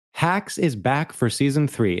Hacks is back for season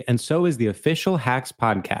 3, and so is the official Hacks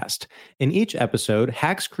podcast. In each episode,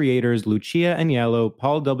 Hacks creators Lucia Aniello,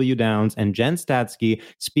 Paul W. Downs, and Jen Statsky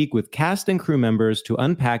speak with cast and crew members to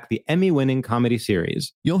unpack the Emmy-winning comedy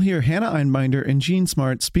series. You'll hear Hannah Einbinder and Gene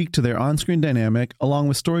Smart speak to their on-screen dynamic, along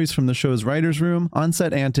with stories from the show's writer's room,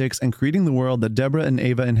 on-set antics, and creating the world that Deborah and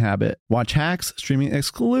Ava inhabit. Watch Hacks, streaming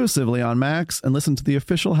exclusively on Max, and listen to the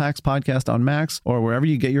official Hacks podcast on Max or wherever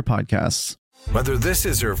you get your podcasts. Whether this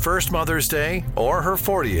is her first Mother's Day or her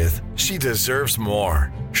 40th, she deserves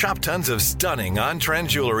more. Shop tons of stunning on-trend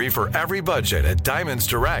jewelry for every budget at Diamonds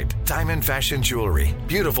Direct. Diamond fashion jewelry,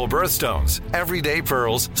 beautiful birthstones, everyday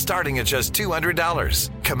pearls starting at just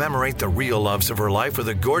 $200. Commemorate the real loves of her life with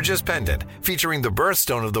a gorgeous pendant featuring the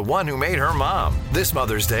birthstone of the one who made her mom. This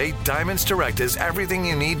Mother's Day, Diamonds Direct is everything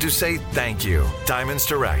you need to say thank you. Diamonds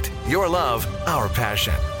Direct, your love, our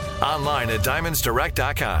passion. Online at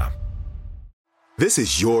diamondsdirect.com. This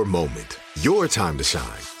is your moment, your time to shine,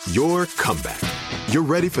 your comeback. You're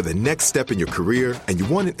ready for the next step in your career, and you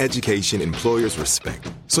want an education employers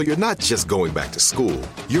respect. So you're not just going back to school,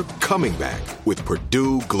 you're coming back with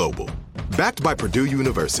Purdue Global. Backed by Purdue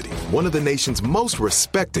University, one of the nation's most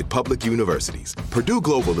respected public universities, Purdue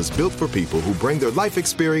Global is built for people who bring their life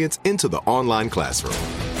experience into the online classroom.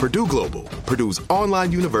 Purdue Global, Purdue's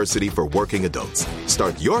online university for working adults.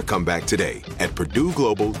 Start your comeback today at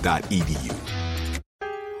purdueglobal.edu.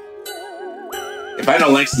 If I know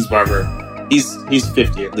Langston's barber, he's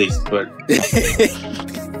 50 at least, but...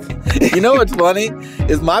 You know what's funny?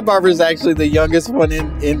 Is my barber's actually the youngest one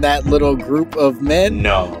in that little group of men.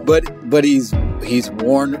 No. But he's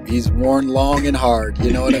worn long and hard.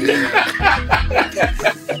 You know what I mean?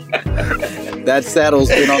 That saddle's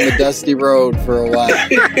been on the dusty road for a while.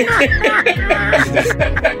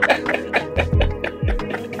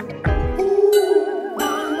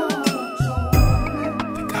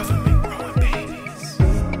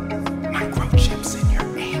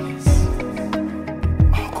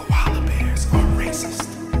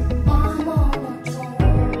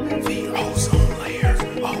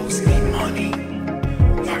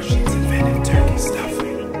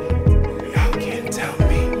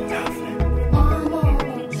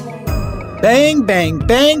 Bang, bang,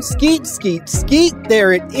 bang, skeet, skeet, skeet.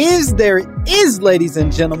 There it is, ladies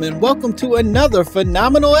and gentlemen. Welcome to another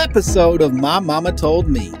phenomenal episode of My Mama Told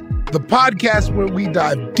Me. The podcast where we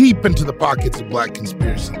dive deep into the pockets of Black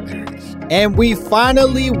conspiracy theories. And we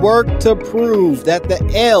finally work to prove that the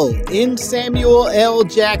L in Samuel L.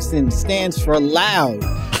 Jackson stands for loud.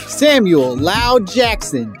 Samuel Loud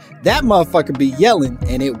Jackson. That motherfucker be yelling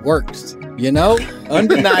and it works. You know?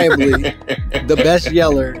 Undeniably the best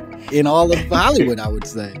yeller in all of Hollywood, I would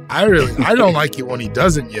say. I don't like it when he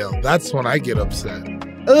doesn't yell. That's when I get upset.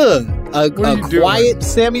 A quiet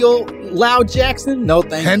Samuel Loud Jackson? No,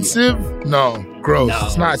 thank Pensive? you. No, gross. No.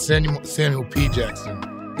 It's not Samuel P. Jackson.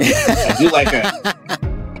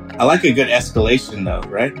 I like a good escalation though,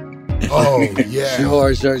 right? Oh, yeah.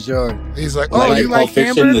 Sure. He's like, you like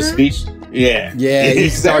hamburger? The speech? Yeah. Yeah, he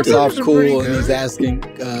starts off cool and he's asking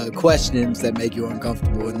questions that make you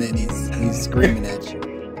uncomfortable, and then he's screaming at you.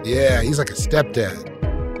 Yeah, he's like a stepdad.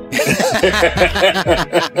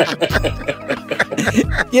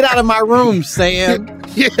 Get out of my room, Sam.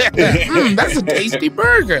 Yeah, that's a tasty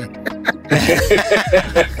burger.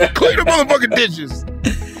 Clean the motherfucking dishes.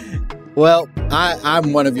 Well,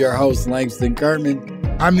 I'm one of your hosts, Langston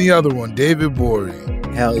Kerman. I'm the other one, David Bory.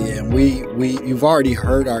 Hell yeah. And you've already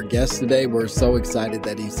heard our guest today. We're so excited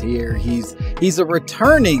that he's here. He's a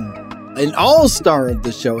returning, an all-star of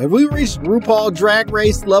the show. Have we reached RuPaul Drag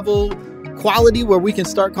Race level quality where we can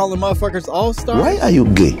start calling motherfuckers all-stars? Why are you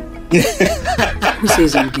gay? Who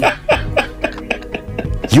says I'm gay?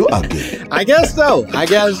 You are gay. I guess so. I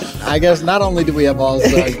guess not only do we have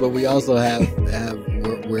all-stars, but we also have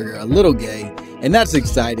we're a little gay, and that's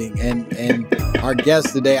exciting. And our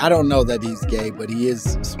guest today, I don't know that he's gay, but he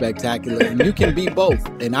is spectacular, and you can be both,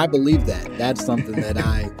 and I believe that. That's something that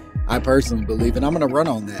I personally believe, and I'm going to run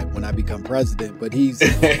on that when I become president. But he's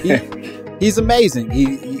amazing.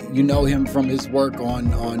 You know him from his work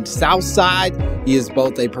on Southside. He is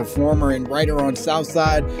both a performer and writer on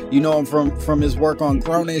Southside. You know him from his work on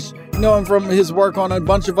Grownish. You know him from his work on a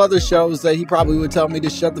bunch of other shows that he probably would tell me to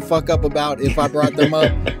shut the fuck up about if I brought them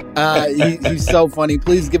up. He's so funny.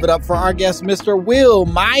 Please give it up for our guest, Mr. Will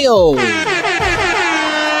Miles.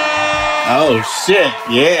 Oh, shit.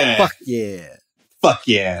 Yeah. Fuck yeah. Fuck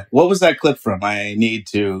yeah. What was that clip from? I need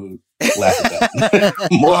to laugh at that.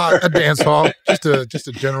 More. A dance hall. Just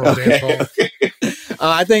a general dance hall. Okay.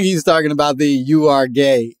 I think he's talking about the "you are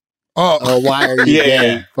gay." Oh. Why are you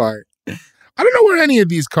gay part. I don't know where any of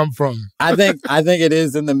these come from. I think it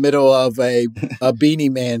is in the middle of a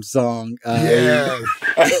Beanie Man song. Yeah,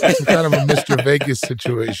 it's kind of a Mr. Vegas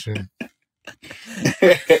situation.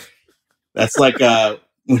 That's like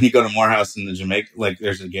when you go to Morehouse in the Jamaica, like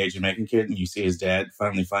there's a gay Jamaican kid and you see his dad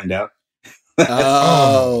finally find out.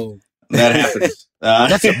 Oh. That happens.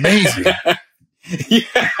 That's amazing.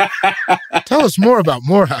 Yeah. Tell us more about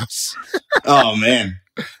Morehouse. Oh, man.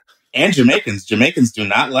 And Jamaicans. Jamaicans do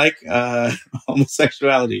not like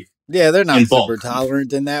homosexuality. Yeah, they're not In super bulk.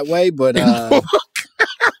 tolerant in that way, but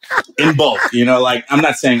In bulk. You know, like, I'm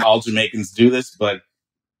not saying all Jamaicans do this, but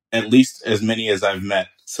at least as many as I've met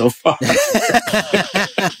so far.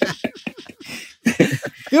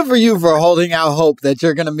 good for you for holding out hope that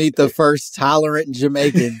you're going to meet the first tolerant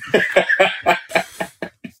Jamaican.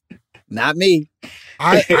 Not me.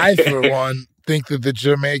 I, for one, think that the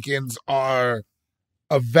Jamaicans are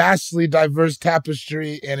a vastly diverse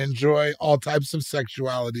tapestry and enjoy all types of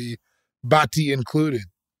sexuality, Bati included.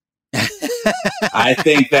 I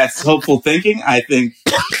think that's hopeful thinking. I think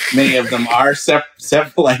many of them are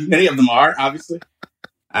many of them are, obviously.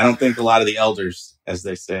 I don't think a lot of the elders, as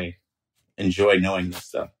they say, enjoy knowing this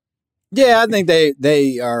stuff. Yeah, I think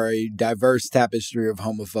they are a diverse tapestry of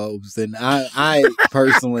homophobes, and I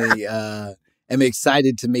personally am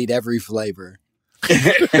excited to meet every flavor.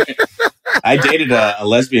 I dated a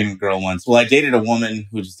lesbian girl once. Well, I dated a woman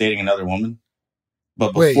who was dating another woman.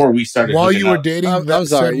 But before we started, while you were up, dating, I'm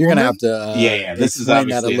sorry, you're gonna have to this is explain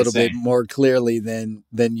that a obviously little bit insane. more clearly than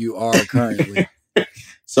you are currently.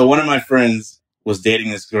 So one of my friends was dating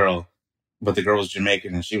this girl, but the girl was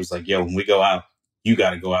Jamaican, and she was like, "Yo, when we go out, you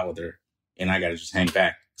got to go out with her, and I got to just hang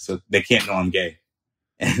back, so they can't know I'm gay."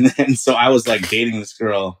 And then so I was like dating this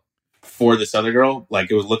girl for this other girl, like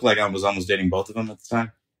it would look like I was almost dating both of them at the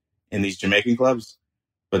time in these Jamaican clubs,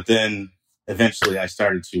 but then. Eventually, I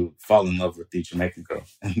started to fall in love with the Jamaican girl.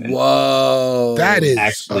 And then Whoa, that is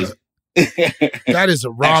actually that is a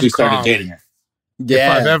rom-com. Actually started dating her.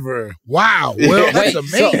 Yeah. If I've ever. Wow. Well, that's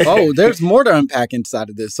amazing. So, there's more to unpack inside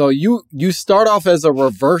of this. So you start off as a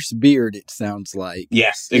reverse beard, it sounds like.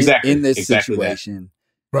 Yes, exactly. In this exactly situation.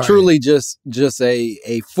 Right. Truly just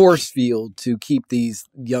a force field to keep these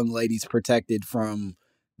young ladies protected from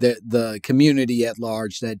the community at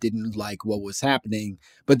large that didn't like what was happening.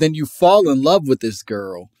 But then you fall in love with this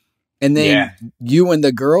girl, and then you and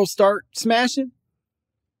the girl start smashing?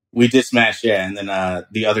 We did smash, yeah. And then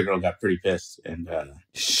the other girl got pretty pissed. And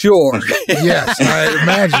Sure. Yes, I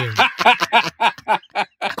imagine.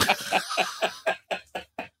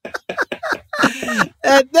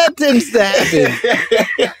 That tends to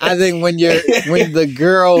happen. I think when the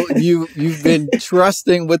girl you've been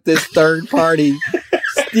trusting with this third party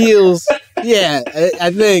steals, yeah,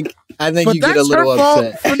 I think But you get a that's little her fault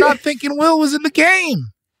upset for not thinking Will was in the game.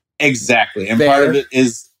 Exactly. And Fair. part of it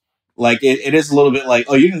is like it is a little bit like,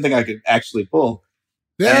 oh, you didn't think I could actually pull.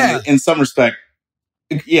 Yeah. And in some respect,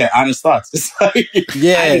 yeah, honest thoughts. It's like,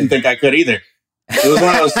 Yeah. I didn't think I could either. It was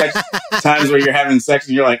one of those times where you're having sex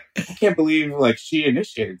and you're like, I can't believe like she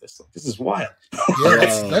initiated this. Like, this is wild.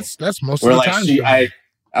 Yeah, that's most Where of the like time.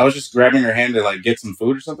 I was just grabbing her hand to like get some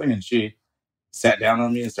food or something, and she sat down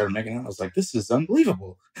on me and started making out. I was like, this is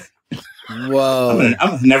unbelievable. Whoa. I'm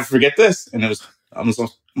gonna never forget this. And it was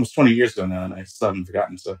almost 20 years ago now, and I still haven't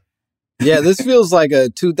forgotten. So Yeah, this feels like a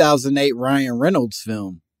 2008 Ryan Reynolds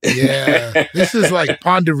film. Yeah. This is like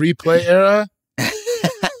Pond to Replay era.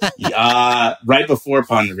 Right before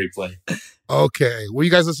Pond to Replay. Okay. Well,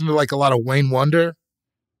 you guys listen to like a lot of Wayne Wonder?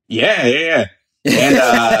 Yeah.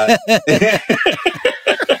 And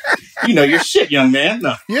you know your shit, young man.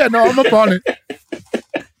 No. Yeah, no, I'm up on it.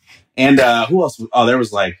 And who else? Oh, there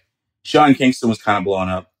was like Sean Kingston was kind of blowing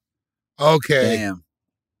up. Okay. Damn.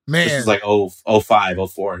 Man. This is like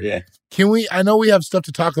 05, 04. Yeah. Can we, I know we have stuff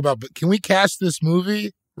to talk about, but can we cast this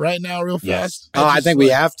movie right now real Yes. fast? I think we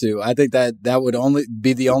have to. I think that would only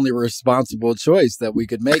be the only responsible choice that we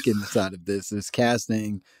could make inside of this is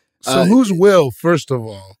casting. So who's Will, first of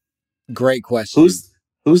all? Great question.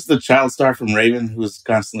 Who's the child star from Raven who's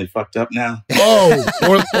constantly fucked up now? Oh,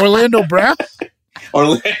 Orlando Brown?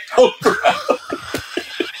 Orlando Brown.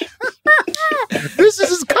 This is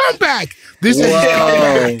his comeback. This is his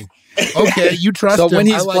comeback. Okay, you trust him. So when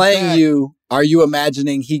he's I like playing that. you, are you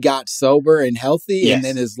imagining he got sober and healthy Yes. and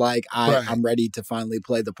then is like, Right. I'm ready to finally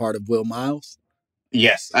play the part of Will Miles?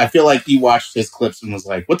 Yes, I feel like he watched his clips and was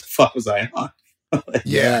like, "What the fuck was I on?"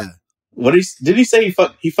 Yeah. Did he say?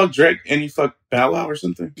 He fucked Drake and he fucked Bow Wow or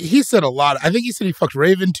something? He said a lot. I think he said he fucked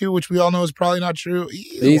Raven too, which we all know is probably not true.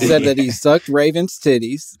 He said that he sucked Raven's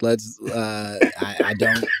titties. I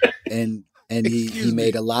don't. and he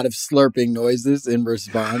made a lot of slurping noises in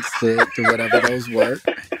response to whatever those were.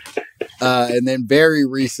 And then very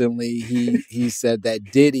recently, he said that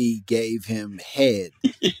Diddy gave him head,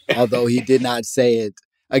 although he did not say it.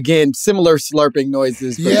 Again, similar slurping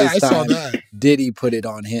noises, but this time saw that. Diddy put it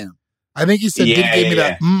on him. I think he said Diddy gave me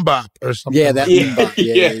that mbop or something. Yeah, that mbop.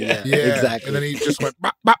 Yeah, exactly. And then he just went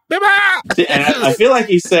bop, bop, bop, bop. And I feel like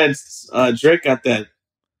he said Drake got that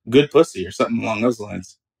good pussy or something along those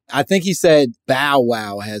lines. I think he said Bow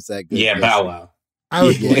Wow has that good pussy. Bow Wow. I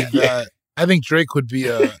would believe that. I think Drake would be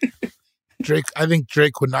a Drake. I think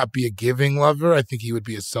Drake would not be a giving lover. I think he would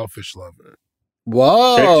be a selfish lover.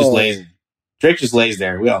 Whoa. Drake just lays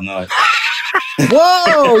there. We all know it.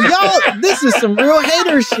 Whoa, y'all, this is some real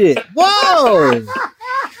hater shit. Whoa.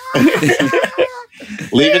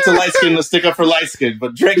 Leave it to light skin to stick up for light skin,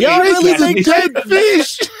 but Drake Y'all really think dead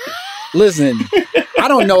fish? Listen, I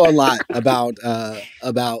don't know a lot about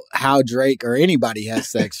how Drake or anybody has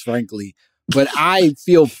sex, frankly, but I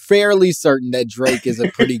feel fairly certain that Drake is a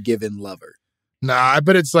pretty given lover. Nah, I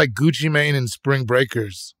bet it's like Gucci Mane and Spring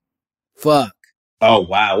Breakers. Fuck. Oh,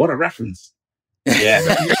 wow. What a reference.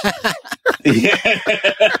 Yeah.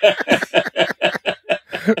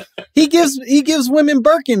 He gives women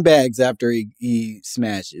Birkin bags after he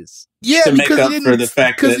smashes. Yeah, to make up for the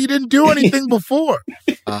fact that he didn't do anything before.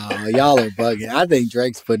 Y'all are bugging. I think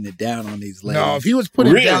Drake's putting it down on these ladies. No, if he was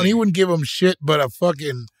putting it down, he wouldn't give them shit but a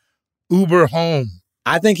fucking Uber home.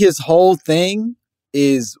 I think his whole thing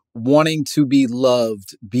is wanting to be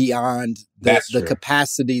loved beyond the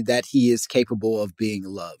capacity that he is capable of being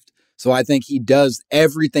loved. So I think he does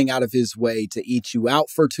everything out of his way to eat you out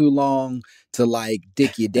for too long, to like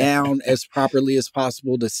dick you down as properly as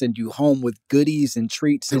possible, to send you home with goodies and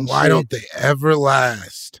treats and why shit. Don't they ever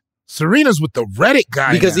last? Serena's with the Reddit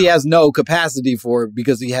guy because now. He has no capacity for it,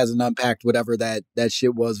 because he hasn't unpacked whatever that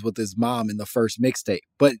shit was with his mom in the first mixtape.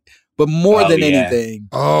 But more than anything.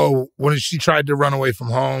 Oh, when she tried to run away from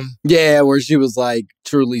home? Yeah, where she was like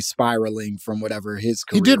truly spiraling from whatever his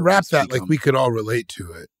career He did rap that becoming. like we could all relate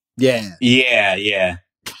to it. Yeah. Yeah.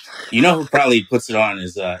 You know who probably puts it on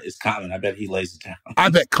is Common. I bet he lays it down. I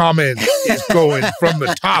bet Common is going from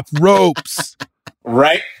the top ropes.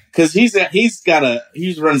 Right? Because he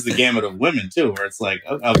runs the gamut of women too, where it's like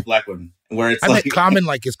of black women. Where it's bet Common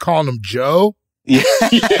like is calling him Joe. Yeah.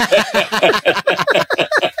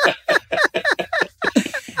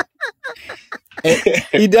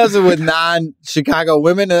 He does it with non-Chicago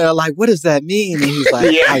women, and they're like, what does that mean? And he's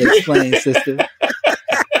like, I'll explain, sister.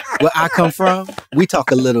 Where I come from, we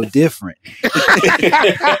talk a little different.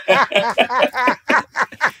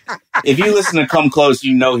 If you listen to Come Close,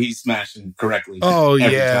 you know he's smashing correctly. Oh,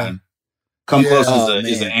 every time. Come Close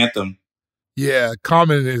is an anthem. Yeah,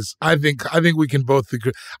 Common is. I think we can both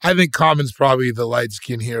agree. I think Common's probably the light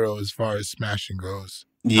skin hero as far as smashing goes.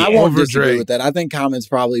 Yeah. I won't disagree with that. I think Common's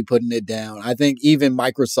probably putting it down. I think even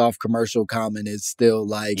Microsoft commercial Common is still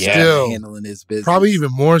handling his business. Probably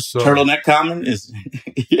even more so. Turtleneck Common is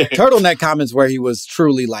Turtleneck Common's where he was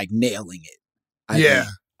truly like nailing it. I think.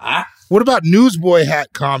 What about Newsboy Hat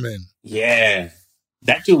Common? Yeah,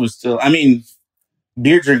 that dude was still. I mean,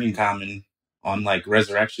 beer drinking Common on like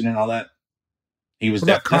Resurrection and all that. He was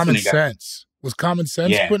Common Sense. Was Common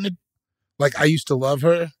Sense putting it? Like I Used to Love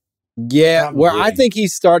Her. Yeah, probably. Where I think he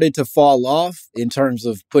started to fall off in terms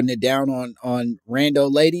of putting it down on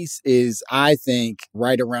rando ladies is, I think,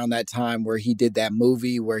 right around that time where he did that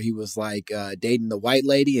movie where he was like dating the white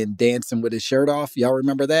lady and dancing with his shirt off. Y'all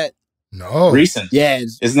remember that? No. Recent. Yeah.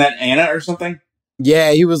 Isn't that Anna or something?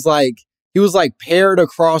 Yeah, he was like paired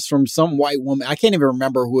across from some white woman. I can't even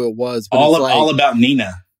remember who it was. But all About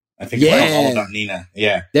Nina. I think it was All About Nina.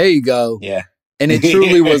 Yeah. There you go. Yeah. And it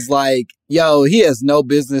truly was like, yo, he has no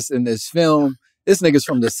business in this film. This nigga's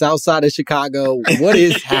from the south side of Chicago. What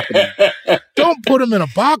is happening? Don't put him in a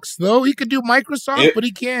box, though. He could do Microsoft, but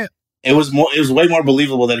he can't. It was way more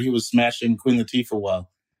believable that he was smashing Queen Latifah well.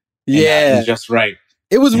 Yeah. Just right.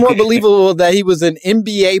 It was more believable that he was an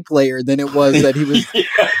NBA player than it was that he was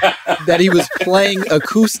that he was playing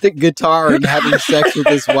acoustic guitar and having sex with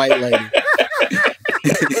this white lady.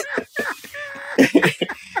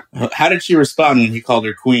 How did she respond when he called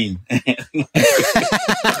her queen?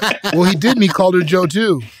 Well, he didn't. He called her Joe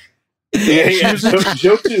too. Yeah,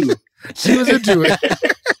 Joe too. She was into it.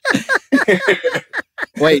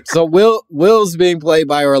 Wait, so Will's being played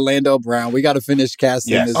by Orlando Brown. We got to finish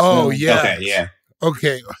casting this film. Yeah. Okay, yeah.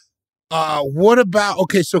 Okay. What about?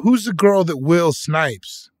 Okay, so who's the girl that Will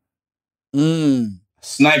snipes?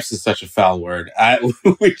 Snipes is such a foul word. That's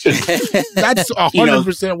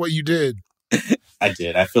 100% what you did. I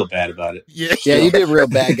did. I feel bad about it. Yeah, you did real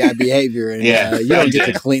bad guy behavior, and you don't get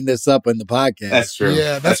to clean this up in the podcast. That's true.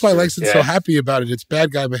 Yeah, that's why Lexon's so happy about it. It's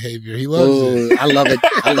bad guy behavior. He loves it. I love it.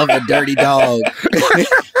 I love a dirty dog.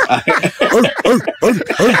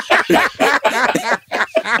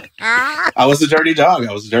 I was a dirty dog.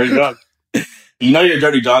 You know you're a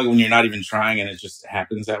dirty dog when you're not even trying and it just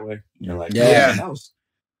happens that way. You're like, yeah. Oh,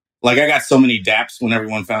 like I got so many daps when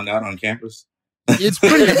everyone found out on campus. It's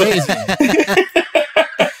pretty amazing.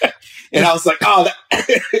 And I was like, oh,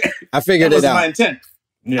 I figured that it out. my intent.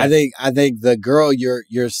 Yeah. I think the girl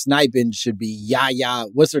you're sniping should be Yaya.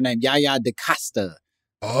 What's her name? Yaya DaCosta.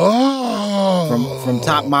 Oh, from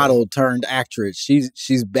Top Model turned actress.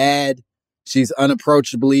 She's bad. She's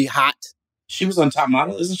unapproachably hot. She was on Top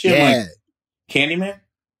Model, isn't she? Yeah. Like Candyman.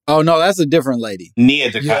 Oh no, that's a different lady.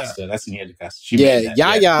 Nia DaCosta. Yeah. That's Nia DaCosta.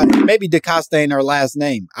 Yaya. Maybe DaCosta ain't her last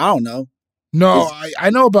name. I don't know. No, I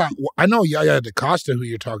know Yaya DaCosta, who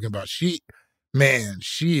you're talking about. She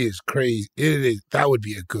is crazy. That would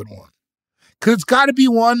be a good one. Because it's got to be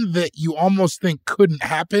one that you almost think couldn't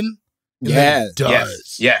happen. Yeah. It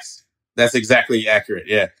does. Yes. That's exactly accurate.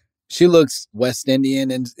 Yeah. She looks West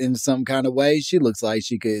Indian in some kind of way. She looks like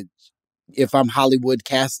she could, if I'm Hollywood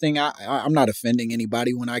casting, I'm not offending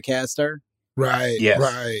anybody when I cast her. Right. Yes.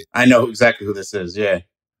 Right. I know exactly who this is. Yeah.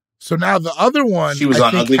 So now the other one. She was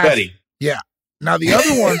on Ugly Betty. Yeah. Now the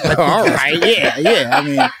other one. All right. Yeah. I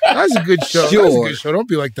mean, that's a good show. Sure. That's a good show. Don't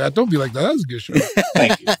be like that. That's a good show.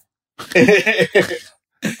 Thank you.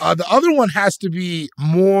 The other one has to be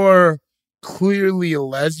more clearly a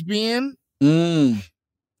lesbian. Mm.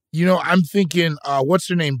 You know, I'm thinking, what's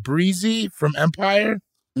her name? Breezy from Empire,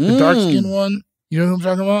 the dark-skinned one. You know who I'm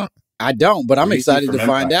talking about? I don't, but I'm Breezy excited to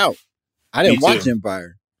find out. I didn't watch too.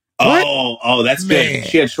 Empire. Oh, that's good.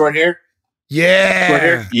 She had short hair. Yeah. Short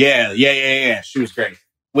hair. Yeah. She was great.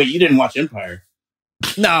 Wait, you didn't watch Empire?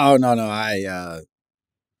 No. I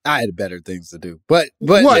had better things to do. But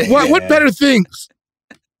what better things?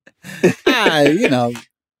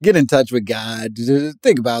 Get in touch with God.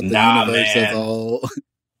 Think about the universe as a whole.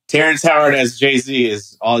 Terrence Howard as Jay-Z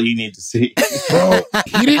is all you need to see. Bro,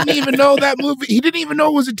 he didn't even know that movie. He didn't even know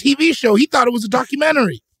it was a TV show. He thought it was a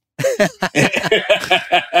documentary.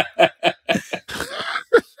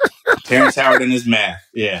 Terrence Howard and his math.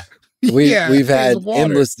 Yeah. We've had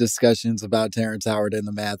endless discussions about Terrence Howard and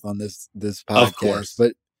the math on this podcast. Of course.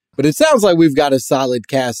 But it sounds like we've got a solid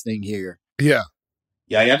casting here. Yeah.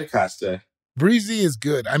 Yaya DaCosta. Breezy is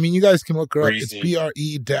good. I mean, you guys can look her Breezy. up.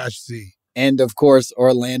 It's BRE-Z. And of course,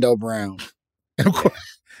 Orlando Brown. And of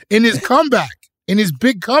course, in his comeback, in his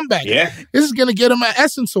big comeback. Yeah. This is going to get him an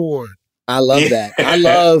Essence Award. I love that.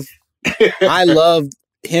 I love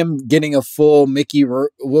him getting a full Mickey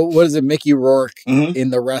Rourke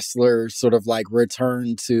in The Wrestler sort of like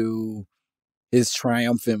return to his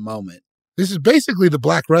triumphant moment. This is basically the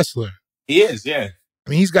Black Wrestler. He is, yeah. I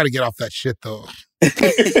mean, he's got to get off that shit, though.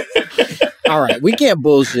 All right, we can't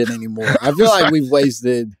bullshit anymore. I feel like we've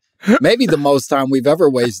wasted maybe the most time we've ever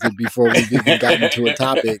wasted before we've even gotten to a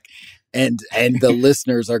topic. And the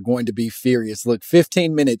listeners are going to be furious. Look,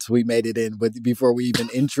 15 minutes we made it in before we even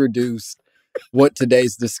introduced what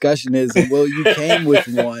today's discussion is. And Will, you came with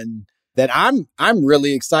one that I'm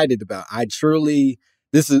really excited about. I truly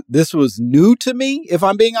this was new to me, if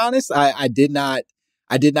I'm being honest. I did not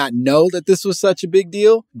know that this was such a big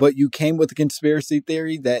deal, but you came with a conspiracy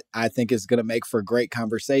theory that I think is going to make for great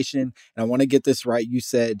conversation. And I want to get this right. You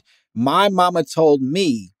said, my mama told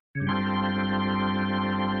me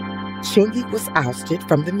Chingy was ousted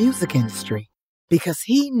from the music industry because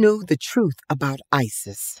he knew the truth about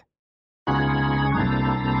ISIS.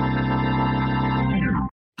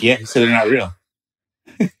 Yeah, he said they're not real.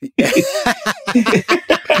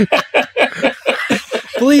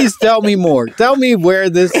 Please tell me more. Tell me where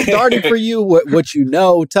this started for you, what you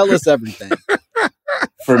know. Tell us everything.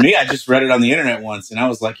 For me, I just read it on the internet once, and I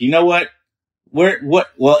was like, you know what?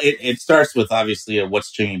 Well, it starts with, obviously,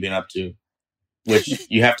 what's Chingy been up to, which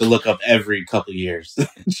you have to look up every couple of years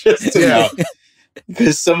just to know.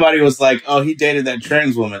 Because somebody was like, oh, he dated that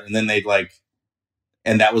trans woman, and then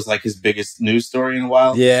and that was like his biggest news story in a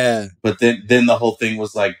while. Yeah. But then the whole thing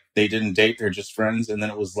was like, they didn't date, they're just friends. And then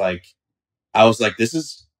it was like, I was like, this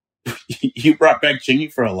is, you brought back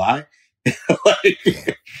Chingy for a lie? I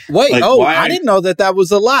didn't know that was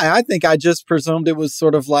a lie. I think I just presumed it was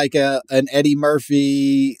sort of like an Eddie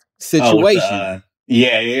Murphy situation.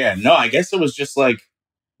 Yeah. No, I guess it was just like,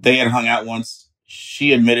 they had hung out once.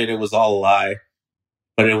 She admitted it was all a lie.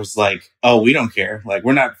 But it was like, oh, we don't care. Like,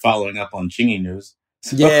 we're not following up on Chingy news.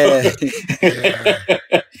 So, yeah.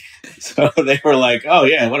 So they were like, oh,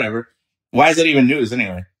 yeah, whatever. Why is that even news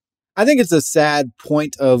anyway? I think it's a sad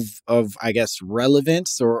point of I guess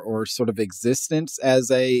relevance or sort of existence as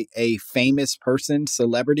a famous person,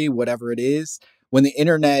 celebrity, whatever it is, when the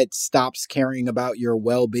internet stops caring about your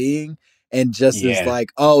well-being and just is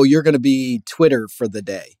like, oh, you're going to be Twitter for the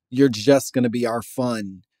day. You're just going to be our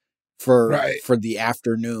fun for the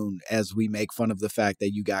afternoon as we make fun of the fact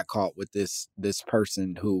that you got caught with this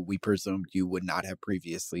person who we presumed you would not have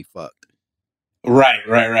previously fucked.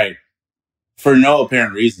 Right. For no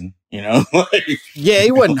apparent reason, you know? Yeah,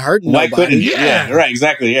 he wasn't hurting Why nobody. couldn't he? Yeah, right,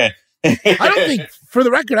 exactly, yeah. I don't think, for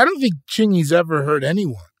the record, I don't think Chingy's ever hurt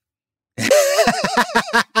anyone.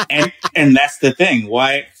 and that's the thing.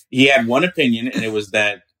 Why he had one opinion, and it was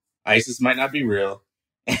that ISIS might not be real.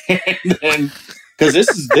 And then, because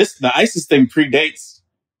the ISIS thing predates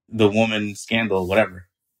the woman scandal, whatever.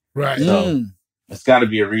 Right. So it's got to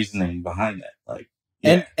be a reasoning behind that. Like,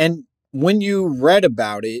 yeah. And when you read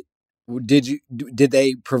about it, did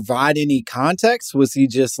they provide any context? Was he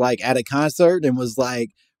just like at a concert and was like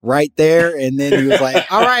right there, and then he was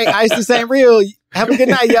like, "All right, ISIS ain't real. Have a good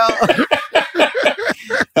night, y'all."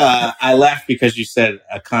 I laughed because you said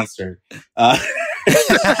a concert.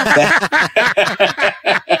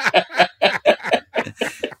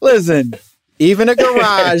 Listen, even a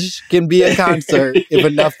garage can be a concert if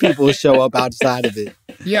enough people show up outside of it.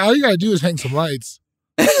 Yeah, all you gotta do is hang some lights.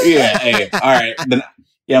 Yeah. Hey, all right. Then,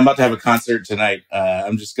 yeah, I'm about to have a concert tonight.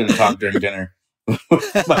 I'm just going to talk during dinner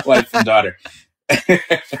with my wife and daughter.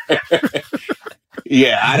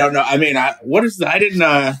 Yeah, I don't know. I mean, I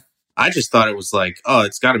just thought it was like, oh,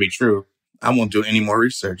 it's got to be true. I won't do any more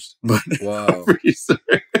research. But wow.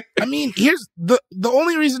 I mean, here's the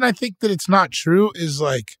only reason I think that it's not true is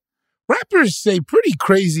like rappers say pretty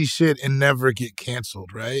crazy shit and never get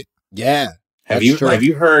canceled, right? Yeah. Have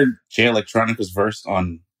you heard Jay Electronica's verse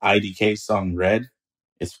on IDK's song Red?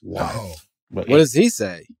 It's wild. No. But what does he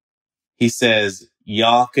say? He says,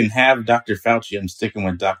 y'all can have Dr. Fauci. I'm sticking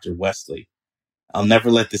with Dr. Wesley. I'll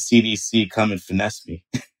never let the CDC come and finesse me.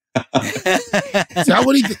 Is that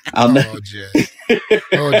what he did?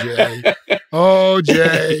 Oh,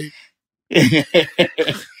 Jay.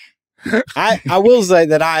 I will say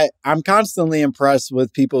that I'm constantly impressed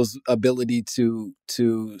with people's ability to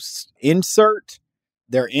insert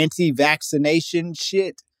their anti-vaccination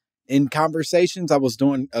shit in conversations. I was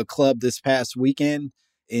doing a club this past weekend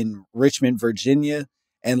in Richmond, Virginia,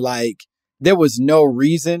 and like there was no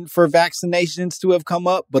reason for vaccinations to have come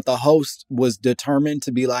up, but the host was determined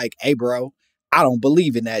to be like, "Hey, bro, I don't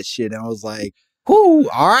believe in that shit." And I was like, "Whoo,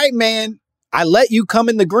 all right, man. I let you come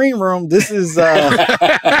in the green room. This is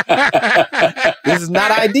this is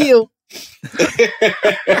not ideal."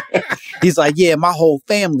 He's like, "Yeah, my whole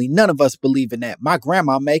family, none of us believe in that. My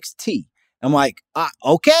grandma makes tea." I'm like,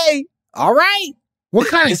 "Okay, all right." What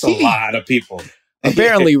kind of tea? A lot of people.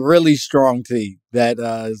 Apparently, really strong tea that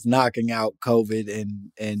is knocking out COVID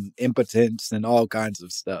and impotence and all kinds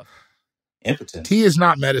of stuff. Impotence. Tea is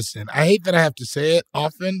not medicine. I hate that I have to say it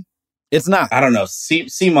often. It's not. I don't know.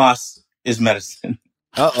 Sea moss is medicine.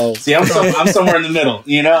 Uh-oh. See, I'm somewhere in the middle,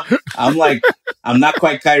 you know? I'm like, I'm not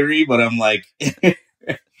quite Kyrie, but I'm like,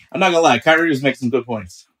 I'm not gonna lie, Kyrie was making some good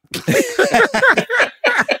points.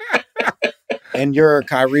 And you're a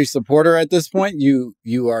Kyrie supporter at this point? You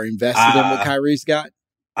are invested in what Kyrie's got?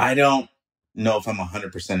 I don't know if I'm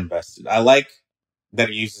 100% invested. I like that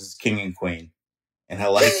he uses king and queen. And I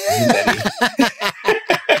like that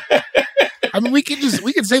I mean, we can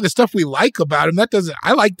say the stuff we like about him.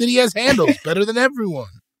 I like that he has handles better than everyone.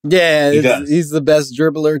 Yeah, he's the best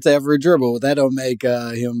dribbler to ever dribble. That don't make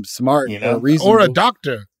him smart, you know, or reasonable. Or a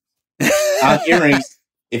doctor. Ankh earrings.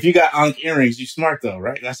 If you got Ankh earrings, you smart though,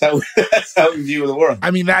 right? That's how we view the world.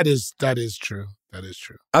 I mean, that is true. That is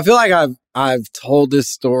true. I feel like I've told this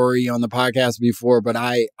story on the podcast before, but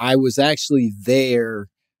I was actually there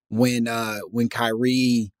when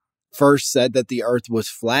Kyrie first said that the Earth was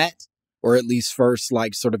flat, or at least first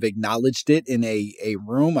like sort of acknowledged it in a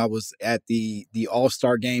room. I was at the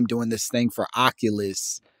All-Star game doing this thing for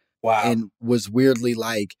Oculus. Wow. And was weirdly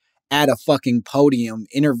like at a fucking podium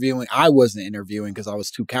interviewing. I wasn't interviewing because I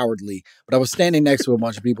was too cowardly, but I was standing next to a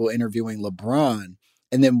bunch of people interviewing LeBron.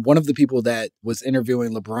 And then one of the people that was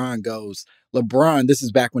interviewing LeBron goes, "LeBron," this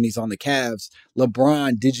is back when he's on the Cavs,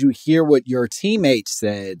 "LeBron, did you hear what your teammates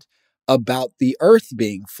said about the Earth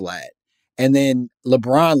being flat?" And then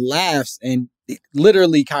LeBron laughs, and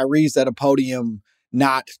literally Kyrie's at a podium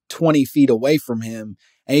not 20 feet away from him.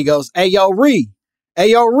 And he goes, hey, yo, Ree,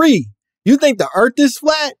 you think the Earth is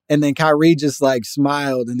flat?" And then Kyrie just like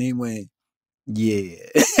smiled and he went, "Yeah."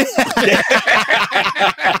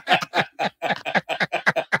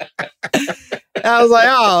 I was like,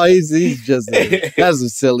 oh, he's just that's a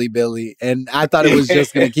silly Billy. And I thought it was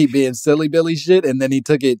just going to keep being silly Billy shit. And then he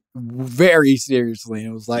took it very seriously. And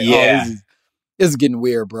it was like, oh, this is getting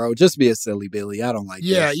weird, bro. Just be a silly Billy. I don't like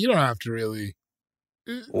this. You don't have to really.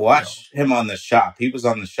 Watch him on The Shop. He was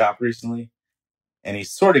on The Shop recently. And he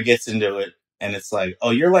sort of gets into it. And it's like,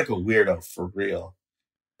 oh, you're like a weirdo for real.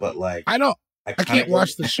 But like, I can't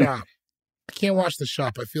watch The Shop. I can't watch The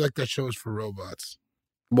Shop. I feel like that show is for robots.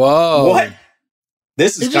 Whoa. What?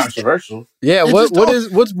 This is controversial.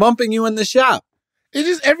 What's bumping you in The Shop? It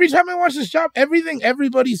just, every time I watch The Shop, everything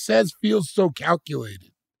everybody says feels so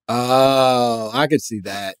calculated. Oh, I could see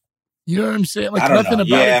that. You know what I'm saying? Like nothing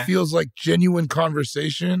about it feels like genuine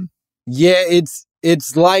conversation. Yeah,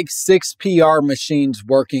 it's like 6 PR machines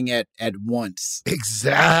working at once.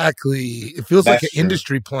 Exactly. It feels like an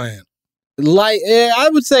industry plan. Like, I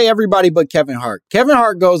would say everybody but Kevin Hart. Kevin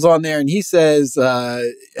Hart goes on there and he says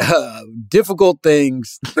difficult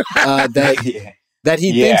things that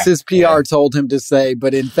he thinks his PR told him to say,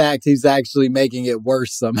 but in fact, he's actually making it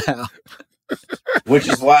worse somehow. Which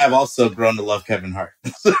is why I've also grown to love Kevin Hart.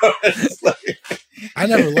 So it's like, I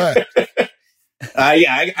never left.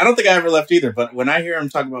 I don't think I ever left either. But when I hear him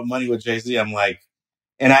talk about money with Jay-Z, I'm like,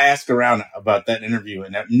 and I ask around about that interview,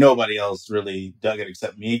 and nobody else really dug it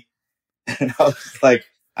except me. And I was like,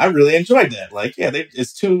 I really enjoyed that. Like,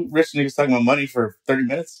 it's two rich niggas talking about money for 30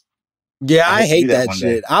 minutes. Yeah, I hate that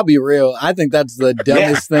shit. I'll be real. I think that's the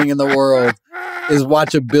dumbest thing in the world is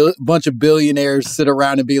watch a bunch of billionaires sit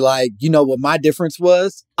around and be like, you know what my difference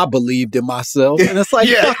was? I believed in myself. And it's like,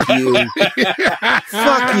 fuck you.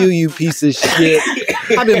 Fuck you, you piece of shit.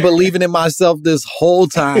 I've been believing in myself this whole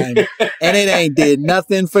time, and it ain't did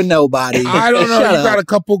nothing for nobody. I don't know. You got a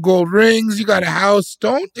couple gold rings. You got a house.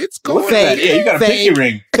 It's going fake. Yeah, you got a pinky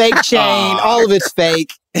ring. Fake chain. All of it's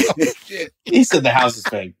fake. Oh, shit. He said the house is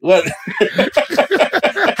fake. What?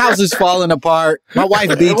 House is falling apart. My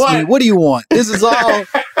wife beats me. What do you want? This is all.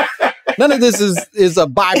 None of this is a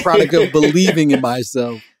byproduct of believing in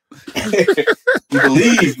myself. You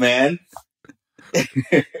believe, man.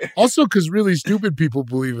 Also, because really stupid people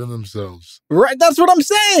believe in themselves. Right, that's what I'm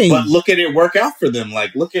saying. But look at it work out for them.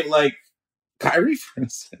 Like, look at Kyrie, for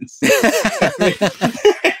instance.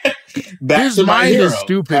 His mind is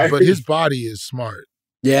stupid, Kyrie. But his body is smart.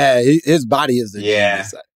 Yeah, his body is a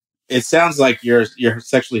genius. It sounds like you're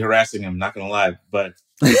sexually harassing him. Not gonna lie, but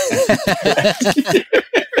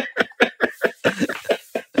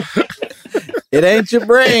it ain't your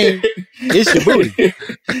brain; it's your booty.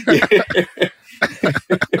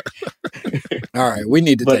 All right, we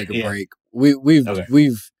need to take a break.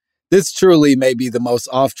 We've this truly may be the most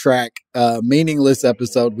off track, meaningless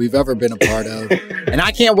episode we've ever been a part of, and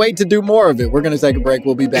I can't wait to do more of it. We're gonna take a break.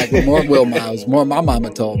 We'll be back with more Will Miles, more My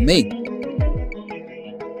Mama Told Me.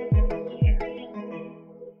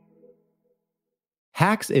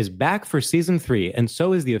 Hacks is back for season 3, and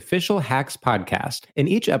so is the official Hacks podcast. In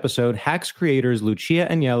each episode, Hacks creators Lucia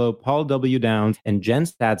Aniello, Paul W. Downs, and Jen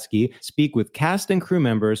Statsky speak with cast and crew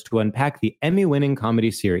members to unpack the Emmy-winning comedy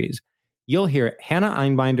series. You'll hear Hannah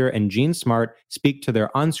Einbinder and Jean Smart speak to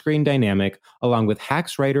their on-screen dynamic, along with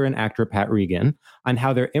Hacks writer and actor Pat Regan, on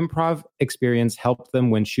how their improv experience helped them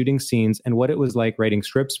when shooting scenes and what it was like writing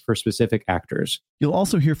scripts for specific actors. You'll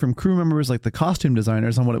also hear from crew members like the costume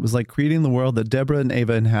designers on what it was like creating the world that Deborah and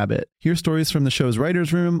Ava inhabit. Hear stories from the show's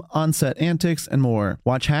writer's room, on-set antics, and more.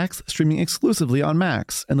 Watch Hacks streaming exclusively on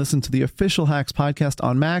Max, and listen to the official Hacks podcast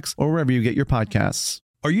on Max or wherever you get your podcasts.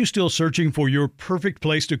 Are you still searching for your perfect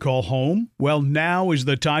place to call home? Well, now is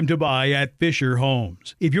the time to buy at Fisher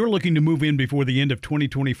Homes. If you're looking to move in before the end of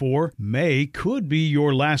 2024, May could be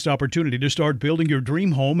your last opportunity to start building your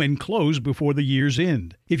dream home and close before the year's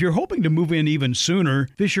end. If you're hoping to move in even sooner,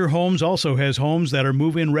 Fisher Homes also has homes that are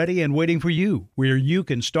move-in ready and waiting for you, where you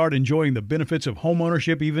can start enjoying the benefits of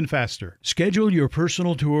homeownership even faster. Schedule your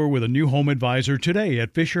personal tour with a new home advisor today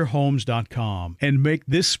at FisherHomes.com and make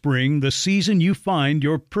this spring the season you find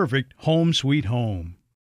your perfect home sweet home.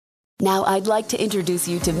 Now I'd like to introduce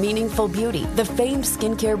you to Meaningful Beauty, the famed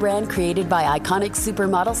skincare brand created by iconic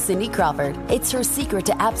supermodel Cindy Crawford. It's her secret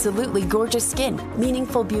to absolutely gorgeous skin.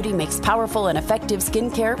 Meaningful Beauty makes powerful and effective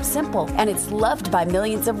skincare simple, and it's loved by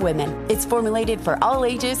millions of women. It's formulated for all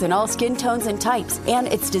ages and all skin tones and types, and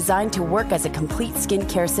it's designed to work as a complete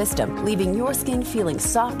skincare system, leaving your skin feeling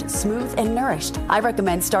soft, smooth, and nourished. I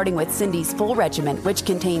recommend starting with Cindy's full regimen, which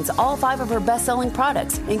contains all 5 of her best-selling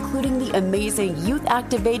products, including the amazing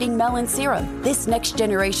youth-activating Melanin Melon Serum. This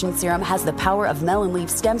next-generation serum has the power of melon leaf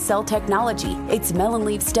stem cell technology. It's melon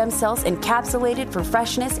leaf stem cells encapsulated for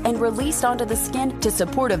freshness and released onto the skin to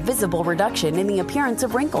support a visible reduction in the appearance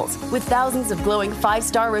of wrinkles. With thousands of glowing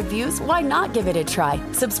 5-star reviews, why not give it a try?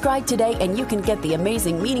 Subscribe today and you can get the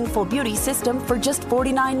amazing Meaningful Beauty system for just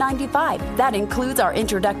 $49.95. That includes our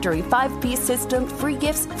introductory 5-piece system, free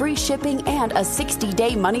gifts, free shipping, and a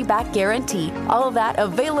 60-day money-back guarantee. All of that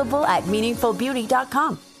available at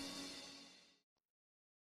meaningfulbeauty.com.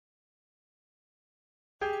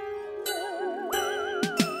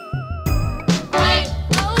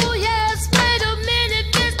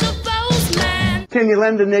 Can you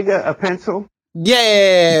lend a nigga a pencil?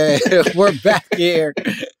 Yeah, we're back here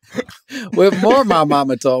with more My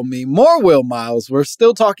Mama Told Me, more Will Miles. We're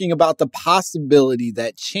still talking about the possibility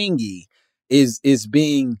that Chingy is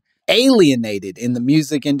being alienated in the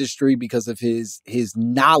music industry because of his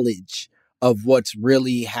knowledge of what's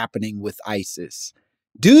really happening with ISIS.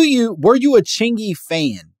 Were you a Chingy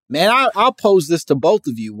fan? Man, I'll pose this to both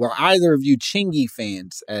of you. Were either of you Chingy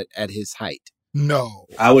fans at his height? No.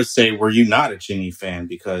 I would say, were you not a Chingy fan?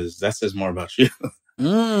 Because that says more about you.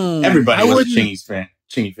 Everybody was a Chingy fan.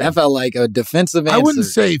 That felt like a defensive answer. I wouldn't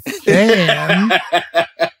say fan.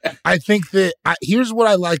 I think that here's what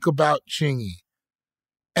I like about Chingy.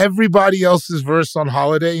 Everybody else's verse on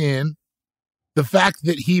Holiday Inn, the fact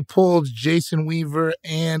that he pulled Jason Weaver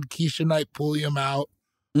and Keisha Knight Pulliam out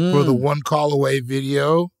for the One Call Away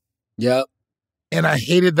video. Yep. And I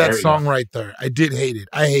hated that song right there. I did hate it.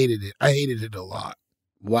 I hated it. I hated it a lot.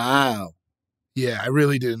 Wow. Yeah, I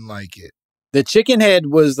really didn't like it. The Chicken Head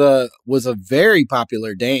was a very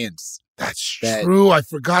popular dance. That's true. I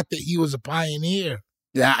forgot that he was a pioneer.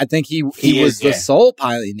 Yeah, I think he was the soul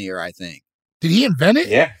pioneer, I think. Did he invent it?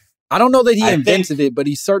 Yeah. I don't know that he invented it, but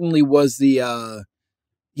he certainly was the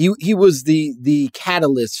he was the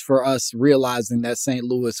catalyst for us realizing that St.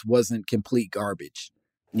 Louis wasn't complete garbage.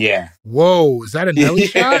 Yeah. Whoa, is that a Nelly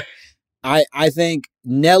shot? I think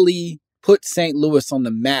Nelly put St. Louis on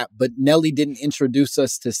the map, but Nelly didn't introduce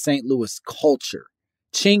us to St. Louis culture.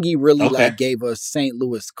 Chingy really gave us St.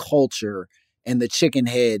 Louis culture, and the Chicken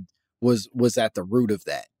Head was at the root of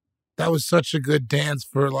that. That was such a good dance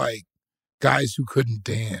for like guys who couldn't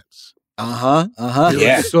dance. It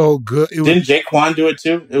was so good. Didn't Jaquan do it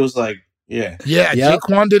too? It was like, yeah. Yeah, yep.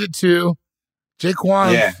 Jaquan did it too.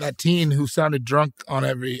 Jaquan, that teen who sounded drunk on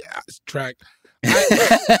every track.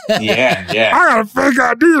 Yeah. I got a fake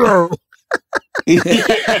ID though. Is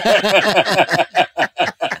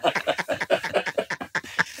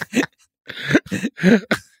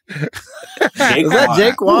that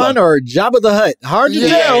Jaquan or Jabba the Hutt? Hard to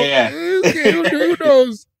tell. Yeah. Who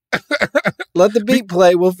knows? Let the beat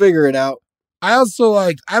play. We'll figure it out. I also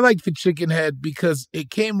liked the Chicken Head because it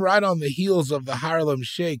came right on the heels of the Harlem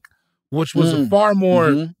Shake, which was a far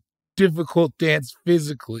more difficult dance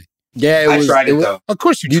physically. Yeah, I tried it though. Of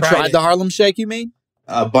course you tried the Harlem Shake, you mean?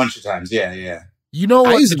 A bunch of times, yeah. You know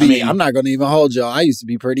what? I used to be, I'm not going to even hold y'all. I used to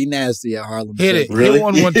be pretty nasty at Harlem Shake. Really?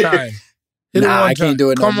 Hit one time. I can't do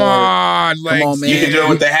it no more. Come on, man. You can do it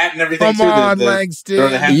with the hat and everything too. Come on, Langston. Throw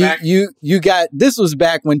the hat back. You got, this was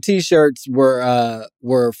back when T-shirts were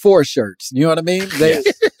 4 shirts. You know what I mean?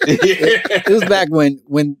 It was back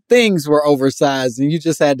when things were oversized and you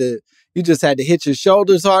just had to hit your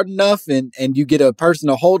shoulders hard enough and you get a person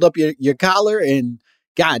to hold up your collar and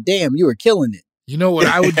goddamn, you were killing it. You know what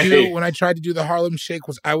I would do when I tried to do the Harlem Shake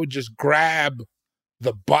was I would just grab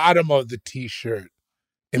the bottom of the T-shirt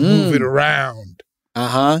and move it around.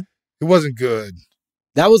 It wasn't good.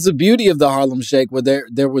 That was the beauty of the Harlem Shake, where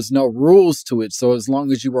there was no rules to it. So as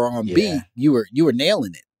long as you were on beat, you were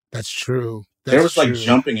nailing it. That's true. There was like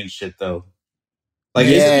jumping and shit though. Like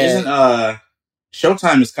isn't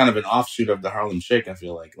Showtime is kind of an offshoot of the Harlem Shake, I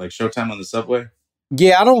feel like Showtime on the subway.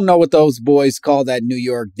 Yeah, I don't know what those boys call that New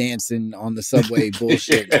York dancing on the subway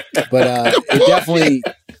bullshit, but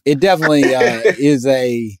it definitely is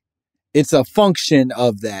it's a function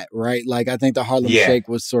of that, right? Like I think the Harlem Shake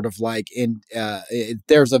was sort of like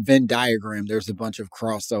there's a Venn diagram. There's a bunch of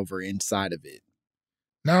crossover inside of it.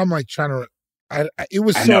 Now I'm like trying to.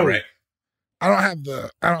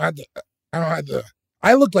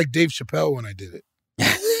 I looked like Dave Chappelle when I did it.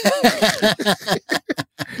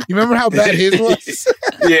 You remember how bad his was?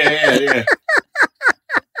 Yeah.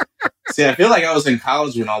 See, I feel like I was in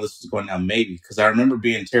college when all this was going down, maybe, because I remember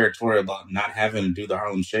being territorial about not having to do the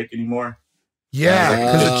Harlem Shake anymore. Yeah,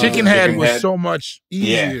 because the Chicken Head was so much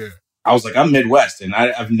easier. Yeah. I was like, I'm Midwest, and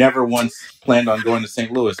I've never once planned on going to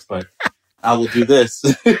St. Louis, but I will do this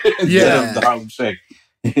instead of the Harlem Shake.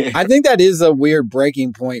 I think that is a weird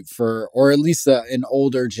breaking point for, or at least an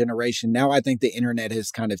older generation. Now I think the internet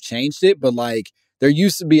has kind of changed it, but like there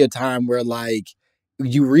used to be a time where like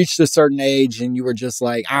you reached a certain age and you were just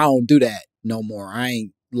like, I don't do that no more. I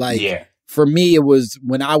ain't like, for me, it was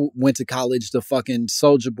when I went to college, the fucking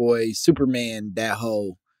Soulja Boy, Superman, that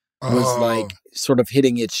hoe was like sort of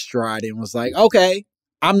hitting its stride and was like, okay,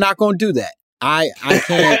 I'm not going to do that. I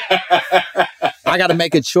can't. I got to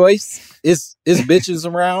make a choice. It's bitches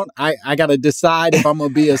around. I got to decide if I'm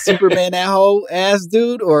going to be a Superman that hoe ass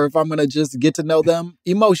dude or if I'm going to just get to know them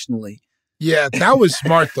emotionally. Yeah, that was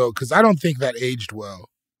smart though, because I don't think that aged well.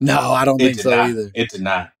 No, I don't think so either. It did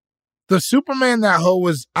not. The Superman that hoe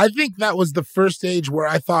was, I think that was the first age where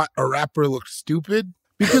I thought a rapper looked stupid.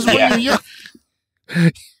 Because when you're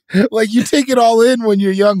young, like you take it all in when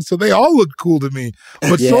you're young, so they all looked cool to me.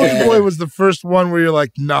 But Soulja Boy was the first one where you're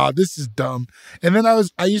like, nah, this is dumb. And then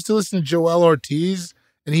I used to listen to Joel Ortiz,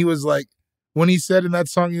 and he was like, when he said in that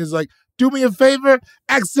song, he was like, do me a favor,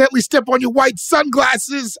 accidentally step on your white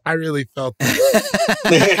sunglasses. I really felt that.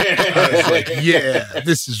 I was like, yeah,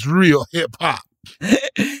 this is real hip hop.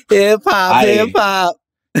 Hip hop.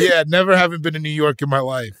 Yeah, never having been in New York in my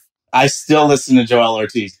life. I still listen to Joel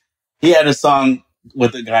Ortiz. He had a song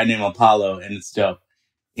with a guy named Apollo, and it's dope.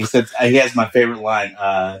 He said, he has my favorite line.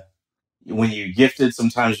 When you're gifted,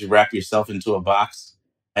 sometimes you wrap yourself into a box.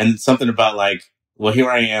 And something about like, well,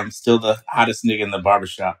 here I am, still the hottest nigga in the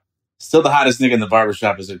barbershop. Still the hottest nigga in the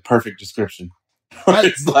barbershop is a perfect description.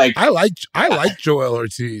 It's like I like Joel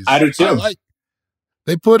Ortiz. I do too.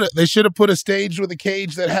 They should have put a stage with a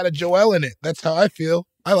cage that had a Joel in it. That's how I feel.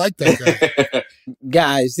 I like that guy.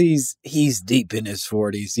 Guys, he's deep in his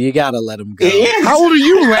 40s. You gotta let him go. How old are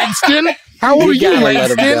you, Langston? How old are you,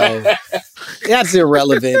 Langston? That's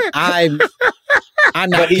irrelevant. I'm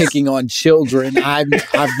not picking on children. I've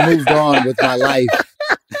moved on with my life.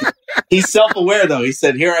 He's self-aware though. He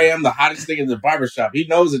said, here I am, the hottest thing in the barbershop. He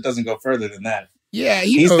knows it doesn't go further than that. Yeah,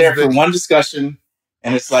 he's there for one discussion.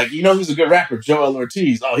 And it's like, you know who's a good rapper? Joel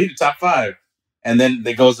Ortiz. Oh, he's the top 5. And then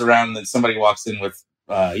it goes around and then somebody walks in with,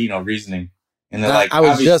 reasoning. And they're like, I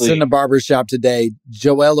was just in the barbershop today.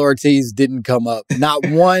 Joel Ortiz didn't come up. Not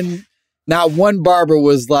one barber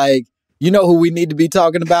was like, you know who we need to be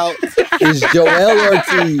talking about? Is Joel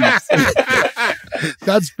Ortiz.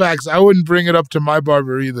 That's facts. I wouldn't bring it up to my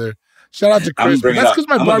barber either. Shout out to Chris. But that's because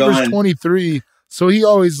my barber's 23. So he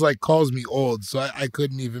always like calls me old. So I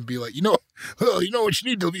couldn't even be like, you know what you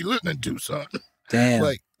need to be listening to, son. Damn.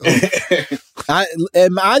 Like,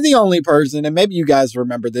 am I the only person, and maybe you guys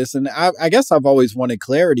remember this, and I guess I've always wanted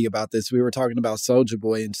clarity about this. We were talking about Soulja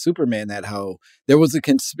Boy and Superman that hoe. There was a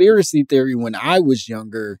conspiracy theory when I was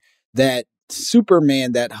younger that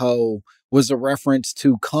Superman that hoe was a reference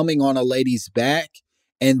to coming on a lady's back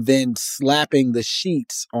and then slapping the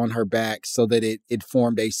sheets on her back so that it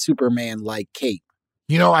formed a Superman-like cape.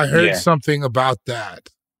 You know, I heard something about that.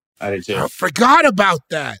 I did too. I forgot about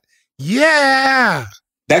that. Yeah.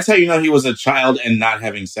 That's how you know he was a child and not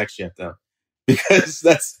having sex yet, though. Because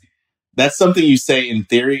that's something you say in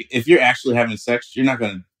theory. If you're actually having sex, you're not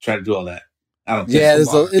going to try to do all that. I don't think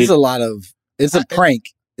it's a prank.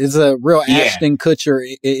 It's a real Ashton Kutcher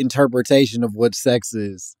interpretation of what sex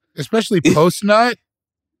is. Especially post-nut.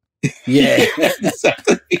 Yeah.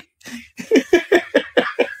 Exactly.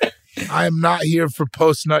 I am not here for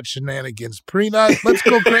post-nut shenanigans. Pre-nut, let's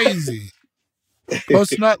go crazy.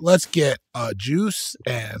 Post-nut, let's get juice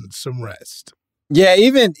and some rest. Yeah,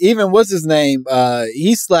 even what's his name?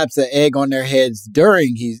 He slaps an egg on their heads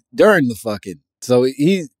during the fucking. So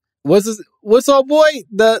what's our boy?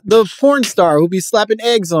 The porn star who be slapping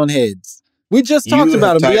eggs on heads. We just talked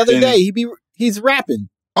about him the other day. He's rapping.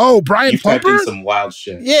 Oh, Brian Pumper? Some wild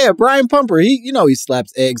shit. Yeah, Brian Pumper. He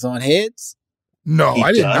slaps eggs on heads. No,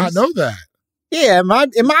 I did not know that. Yeah, am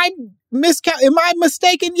I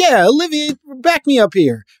mistaken? Yeah, Olivia, back me up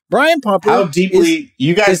here. Brian Pumper. How deeply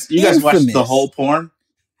you guys watched the whole porn?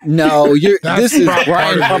 No, this is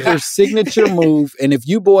Brian Pumper's signature move, and if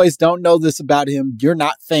you boys don't know this about him, you're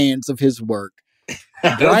not fans of his work.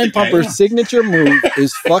 Brian Pumper's signature move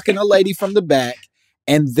is fucking a lady from the back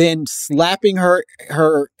and then slapping her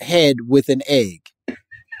head with an egg.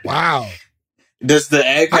 Wow. Does the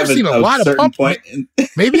egg have a lot of pump point?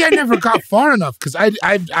 Maybe I never got far enough because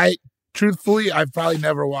I truthfully, I've probably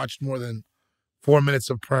never watched more than 4 minutes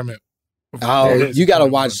of Permit. Oh, you got to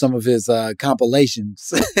watch some of his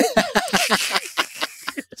compilations.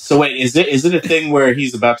 So wait, is it a thing where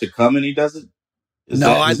he's about to come and he does it?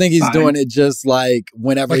 I think he's doing it just like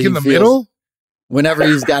whenever like in the middle. Whenever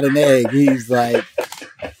he's got an egg, he's like,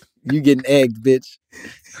 "You getting egged, bitch."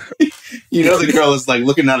 You know, the girl is like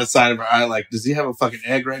looking out the side of her eye, like, does he have a fucking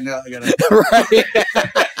egg right now? I gotta. Right.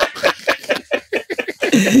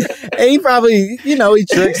 And he probably, you know, he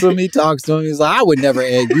tricks him, he talks to him. He's like, I would never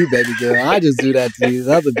egg you, baby girl. I just do that to these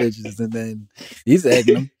other bitches. And then he's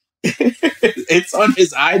egging them. It's on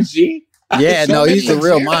his IG? Yeah, no, he's a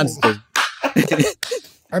real monster.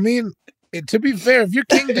 I mean, to be fair, if you're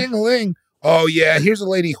King Ding-a-ling, oh yeah, here's a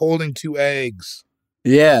lady holding 2 eggs.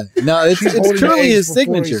 Yeah, no, it's truly his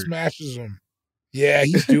signature. He smashes them. Yeah,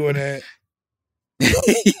 he's doing it.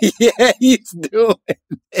 Yeah, he's doing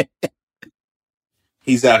it.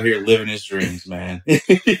 He's out here living his dreams, man.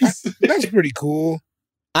 That's pretty cool.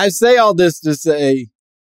 I say all this to say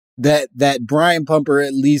that Brian Pumper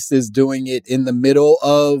at least is doing it in the middle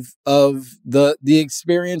of the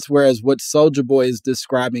experience, whereas what Soulja Boy is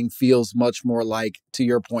describing feels much more like, to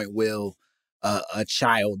your point, Will, a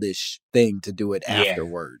childish thing to do it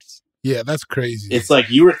afterwards. Yeah, that's crazy. It's like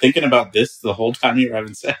you were thinking about this the whole time you were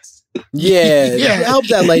having sex. Yeah, help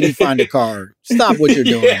that lady find a car. Stop what you're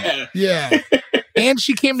doing. Yeah. And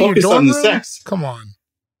she came to your Focus dorm on the room? sex. Come on.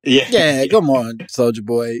 Yeah, come on, Soulja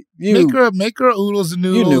Boy. Make her oodles and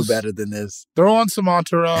noodles. You knew better than this. Throw on some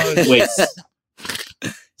entourage. Wait.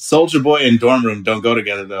 Soulja Boy and dorm room don't go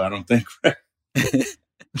together, though, I don't think.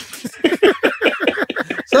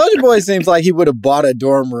 Soulja Boy seems like he would have bought a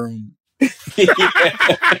dorm room.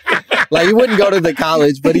 Like, he wouldn't go to the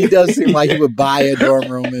college, but he does seem like he would buy a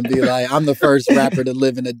dorm room and be like, I'm the first rapper to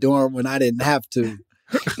live in a dorm when I didn't have to.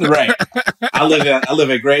 Right. I live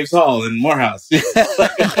at Graves Hall in Morehouse.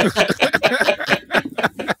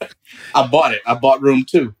 I bought it. I bought room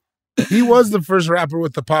 2. He was the first rapper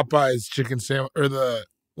with the Popeyes chicken sandwich, or the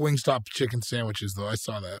Wingstop chicken sandwiches, though. I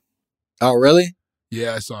saw that. Oh, really?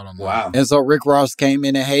 Yeah, I saw it on Wow. And so Rick Ross came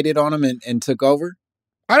in and hated on him and took over?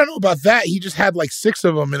 I don't know about that. He just had like 6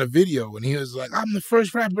 of them in a video, and he was like, I'm the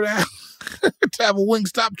first rapper to have a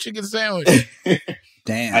Wingstop chicken sandwich.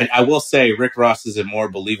 Damn. I will say Rick Ross is a more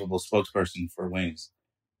believable spokesperson for wings.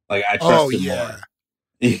 Like, I trust him more.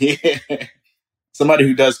 Yeah. Somebody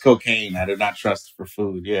who does cocaine, I do not trust for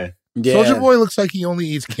food. Yeah. Soulja Boy looks like he only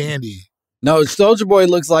eats candy. No, Soulja Boy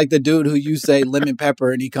looks like the dude who you say lemon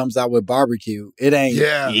pepper and he comes out with barbecue. It ain't.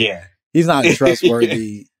 Yeah. He's not a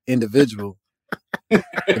trustworthy individual.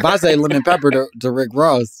 If I say lemon pepper to Rick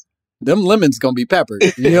Ross, them lemons gonna be peppered.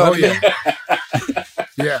 You know what I mean?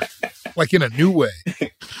 Yeah. Like in a new way.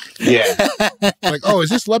 Yeah. Like, oh, is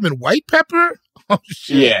this lemon white pepper? Oh,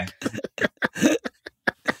 shit. Yeah.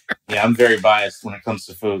 Yeah, I'm very biased when it comes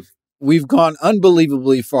to food. We've gone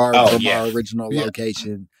unbelievably far from our original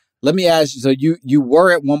location. Let me ask you, so you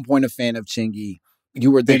were at one point a fan of Chingy.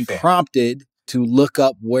 You were then prompted to look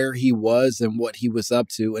up where he was and what he was up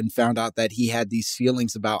to and found out that he had these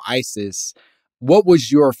feelings about ISIS. What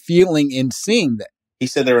was your feeling in seeing that? He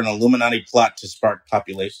said they're an Illuminati plot to spark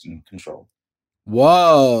population control.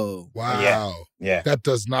 Whoa. Wow. Yeah.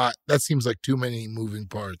 That seems like too many moving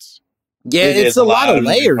parts. Yeah, it's a lot of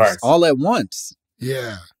layers all at once.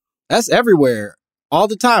 Yeah. That's everywhere. All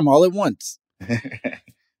the time, all at once.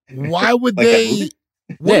 Why would they?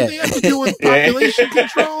 What do they have to do with population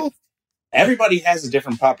control? Everybody has a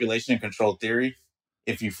different population control theory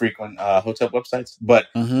if you frequent Hotep websites, but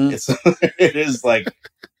it is like,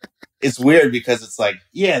 it's weird because it's like,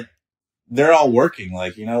 yeah, they're all working,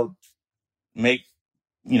 like, you know, make,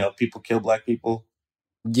 you know, people kill black people.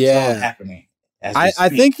 Yeah. It's all happening. I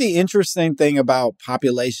think the interesting thing about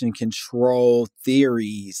population control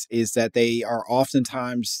theories is that they are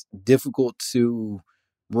oftentimes difficult to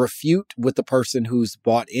refute with the person who's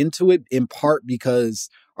bought into it, in part because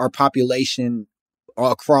our population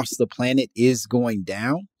across the planet is going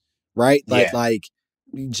down, right? Like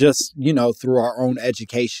just, you know, through our own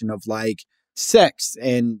education of like sex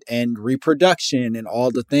and reproduction and all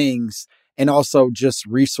the things. And also just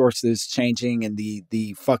resources changing and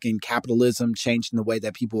the fucking capitalism changing the way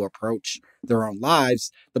that people approach their own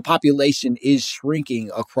lives. The population is shrinking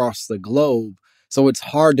across the globe. So it's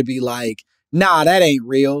hard to be like, nah, that ain't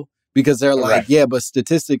real. Because they're like, yeah, but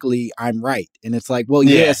statistically, I'm right. And it's like, well,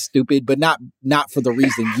 yeah, stupid, but not for the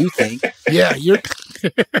reason you think. Yeah, you're...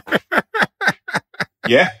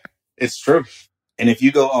 Yeah, it's true. And if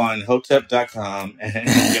you go on hotep.com and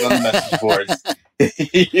get on the message boards...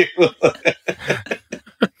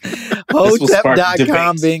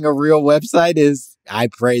 Hotep.com being a real website is, I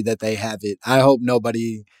pray that they have it. I hope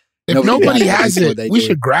nobody has it, we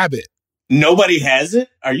should grab it. Nobody has it?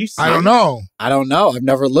 Are you serious? I don't know. I've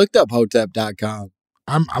never looked up Hotep.com.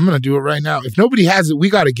 I'm going to do it right now. If nobody has it,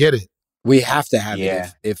 we got to get it. We have to have it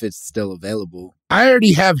if it's still available. I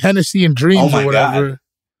already have Hennessy and Dreams or whatever. God.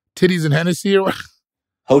 Titties and Hennessy or what?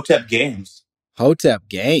 Hotep Games. Hotep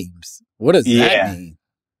Games. What does that mean?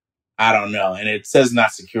 I don't know. And it says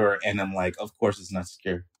not secure. And I'm like, of course it's not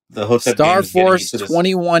secure. The Hotep Star Force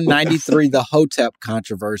 2193, the Hotep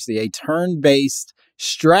Controversy, a turn-based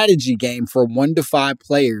strategy game for 1 to 5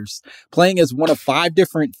 players, playing as one of 5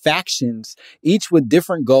 different factions, each with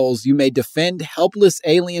different goals. You may defend helpless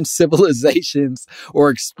alien civilizations or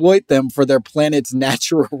exploit them for their planet's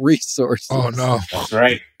natural resources. Oh, no. That's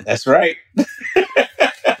right. That's right.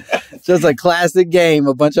 Just a classic game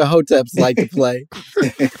a bunch of Hoteps like to play.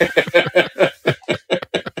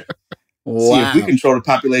 Wow. See, if we control the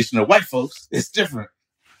population of white folks, it's different.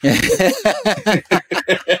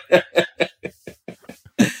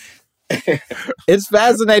 It's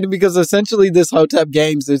fascinating because essentially this Hotep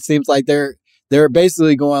Games, it seems like they're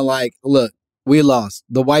basically going like, look, we lost.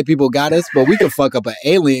 The white people got us, but we can fuck up an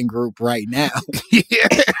alien group right now.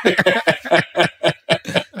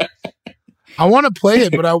 I want to play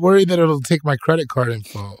it, but I worry that it'll take my credit card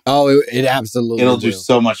info. Oh, it absolutely It'll do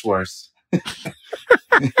so much worse.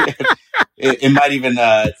 It might even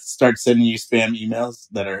start sending you spam emails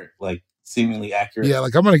that are like seemingly accurate. Yeah,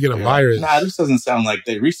 like I'm going to get a virus. Nah, this doesn't sound like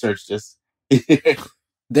they researched this.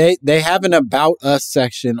 They have an About Us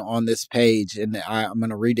section on this page, and I'm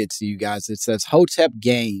going to read it to you guys. It says, Hotep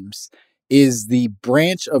Games is the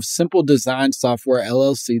branch of Simple Design Software,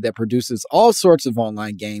 LLC, that produces all sorts of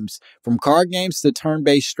online games, from card games to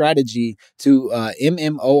turn-based strategy to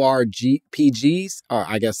MMORPGs, or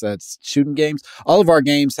I guess that's shooting games. All of our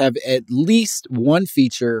games have at least one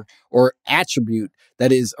feature or attribute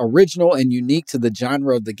that is original and unique to the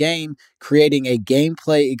genre of the game, creating a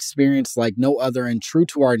gameplay experience like no other. And true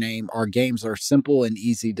to our name, our games are simple and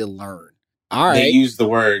easy to learn. All right. They use the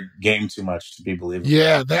word game too much to be believable.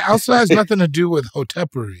 Yeah, that also has nothing to do with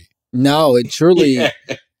Hotepery. No, it truly,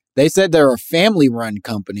 they said they're a family-run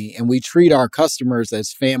company, and we treat our customers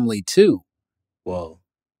as family, too. Whoa.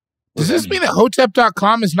 Does this mean that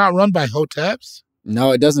Hotep.com is not run by Hoteps?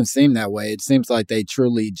 No, it doesn't seem that way. It seems like they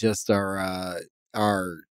truly just are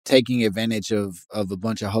taking advantage of a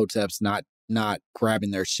bunch of Hoteps not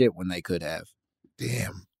grabbing their shit when they could have.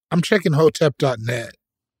 Damn. I'm checking Hotep.net.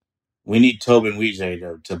 We need Tobin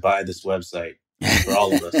Weejay to buy this website for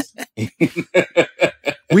all of us.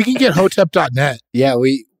 We can get Hotep.net. Yeah,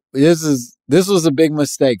 this was a big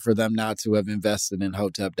mistake for them not to have invested in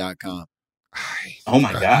Hotep.com. Oh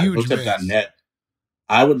my God, Hotep.net.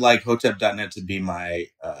 I would like Hotep.net to be my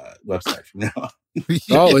website from now on.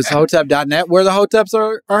 Oh, is Hotep.net where the Hoteps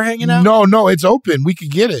are hanging out? No, it's open. We could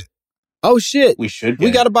get it. Oh, shit. We should. We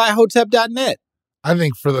got to buy Hotep.net. I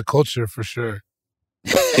think for the culture, for sure.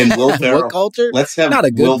 Can Will Ferrell? What culture? Let's have Not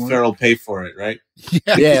a good Will one. Ferrell pay for it, right?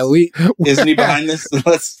 Yeah, Isn't he behind this?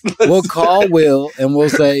 Let's We'll call Will and we'll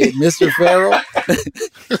say, Mr. Ferrell,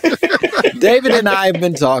 David and I have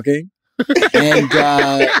been talking,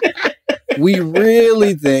 and we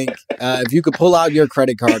really think if you could pull out your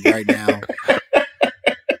credit card right now,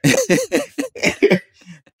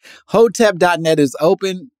 Hotep.net is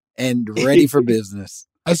open and ready for business.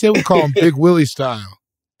 I say we call him Big Willie style.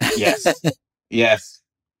 Yes. Yes.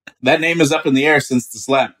 That name is up in the air since the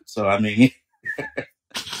slap. So, I mean,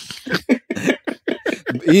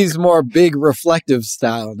 he's more big reflective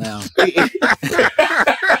style now.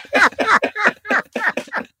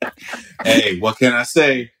 Hey, what can I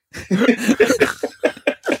say?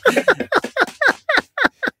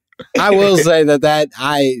 I will say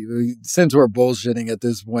since we're bullshitting at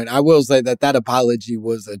this point, I will say that apology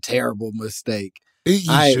was a terrible mistake. He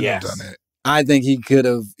should have done it. I think he could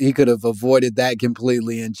have avoided that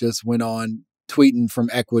completely and just went on tweeting from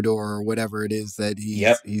Ecuador or whatever it is that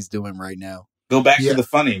he's doing right now. Go back to the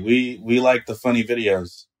funny. We like the funny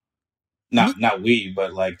videos. Not we,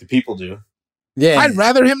 but like the people do. Yeah. I'd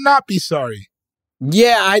rather him not be sorry.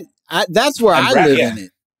 Yeah, I that's where I live in it.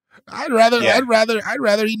 I'd rather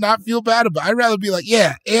he not feel bad about it. I'd rather be like,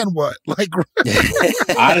 yeah, and what? Like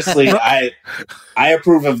honestly, I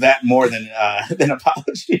approve of that more than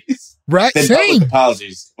apologies. Right? Than Same. public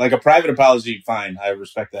apologies. Like a private apology, fine. I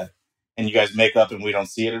respect that. And you guys make up and we don't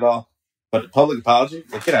see it at all. But a public apology?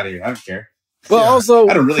 Like, get out of here. I don't care. Well, also,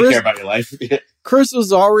 I don't really care about your life. Chris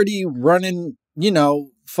was already running,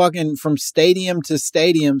 fucking from stadium to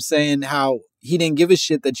stadium saying how he didn't give a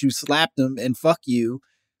shit that you slapped him and fuck you.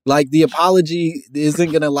 Like, the apology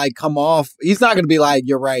isn't going to, come off. He's not going to be like,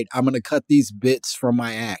 you're right, I'm going to cut these bits from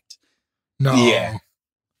my act. No. Yeah.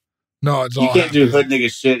 No, it's all you can't do hood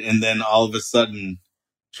nigga shit and then all of a sudden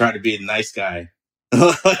try to be a nice guy.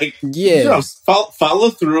 Follow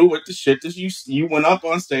through with the shit that you went up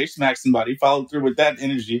on stage, smacked somebody, follow through with that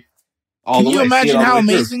energy. Can you imagine how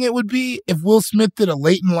amazing it would be if Will Smith did a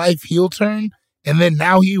late in life heel turn and then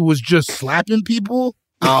now he was just slapping people.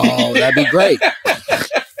 Oh, that'd be great.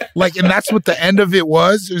 Like, and that's what the end of it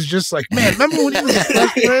was. It was just like, man, remember when he was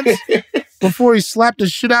best friends before he slapped the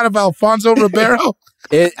shit out of Alfonso Ribeiro?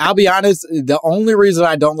 I'll be honest, the only reason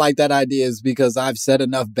I don't like that idea is because I've said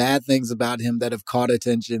enough bad things about him that have caught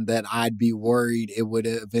attention that I'd be worried it would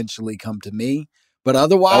eventually come to me. But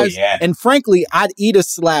otherwise, and frankly, I'd eat a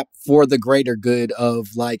slap for the greater good of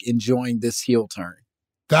like enjoying this heel turn.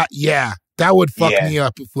 That would fuck me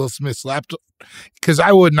up if Will Smith slapped, because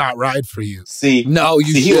I would not ride for you. See, no,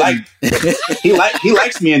 you he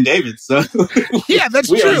likes me and David, so yeah, that's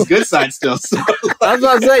we true. are his good side still. So. I was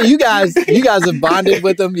about to say, you guys have bonded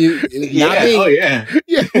with him. Not me. Yeah,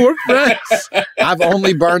 we're friends. I've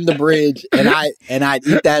only burned the bridge, and I'd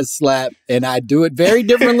eat that slap, and I'd do it very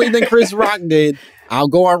differently than Chris Rock did. I'll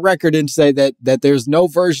go on record and say that there's no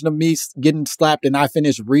version of me getting slapped and I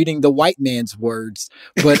finish reading the white man's words,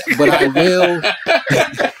 but I will.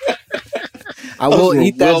 I will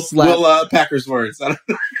eat that slap. Packers words.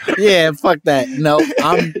 Yeah, fuck that. No,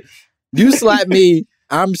 you slap me,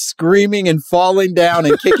 I'm screaming and falling down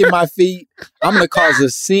and kicking my feet. I'm going to cause a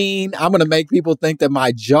scene. I'm going to make people think that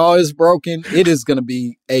my jaw is broken. It is going to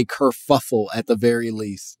be a kerfuffle at the very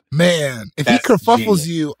least. Man, if he kerfuffles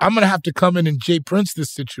you, I'm going to have to come in and Jay Prince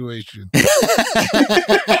this situation.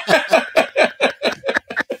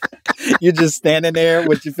 You're just standing there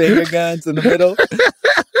with your finger guns in the middle.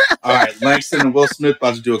 All right, Langston and Will Smith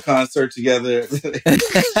about to do a concert together.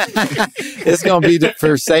 It's going to be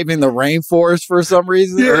for saving the rainforest for some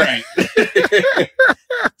reason. Yeah. Right.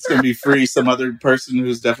 It's going to be free some other person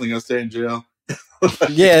who's definitely going to stay in jail.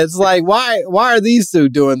 Yeah, it's like, why are these two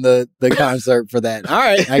doing the concert for that? All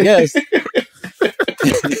right, I guess.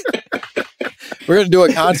 We're going to do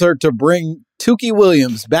a concert to bring Tukey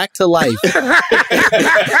Williams back to life.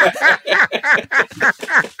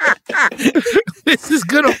 This is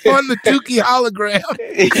going to fund the Tukey hologram.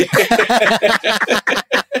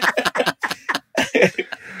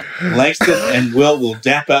 Langston and Will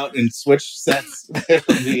dap out and switch sets.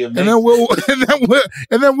 And then Will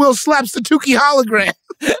slaps the Tukey hologram.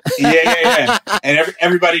 Yeah. And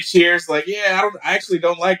everybody cheers like, I actually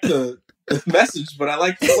don't like the message, but I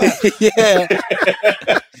like the slap. Yeah.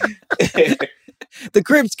 The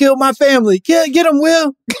Crips killed my family. Get him,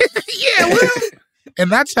 Will. Yeah, Will.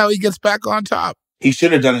 And that's how he gets back on top. He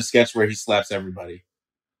should have done a sketch where he slaps everybody.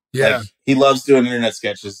 Yeah. Like, he loves doing internet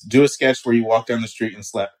sketches. Do a sketch where you walk down the street and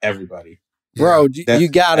slap everybody. Bro, you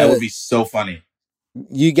gotta. That would be so funny.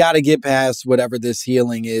 You gotta get past whatever this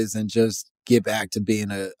healing is and just get back to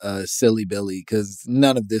being a silly Billy, because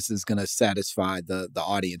none of this is gonna satisfy the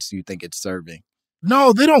audience you think it's serving.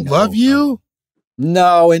 No, they don't love you.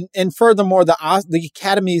 No, and furthermore, the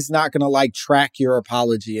Academy's not gonna like track your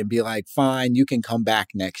apology and be like, fine, you can come back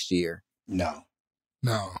next year. No.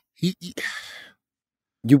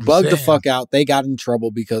 You bugged the fuck out. They got in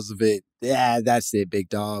trouble because of it. Yeah, that's it, big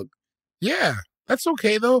dog. Yeah, that's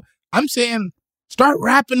okay, though. I'm saying start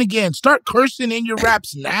rapping again. Start cursing in your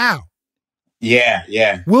raps now.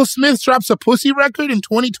 Yeah. Will Smith drops a pussy record in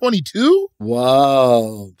 2022?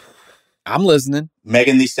 Whoa. I'm listening.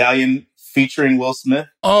 Megan Thee Stallion featuring Will Smith.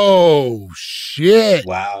 Oh, shit.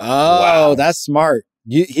 Wow. Oh, that's smart.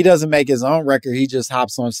 He doesn't make his own record. He just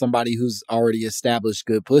hops on somebody who's already established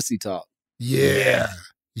good pussy talk. Yeah.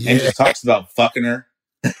 And just talks about fucking her.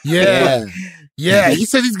 Yeah. Yeah. He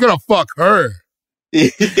says he's going to fuck her.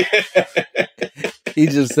 He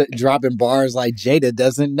just dropping bars like Jada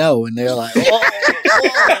doesn't know. And they're like,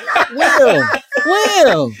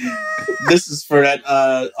 Will. This is for that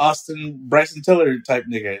Austin Bryson Tiller type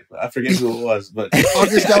nigga. I forget who it was, but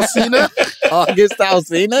August Alsina? August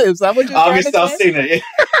Alsina? Is that what you're August trying to say? Alsina,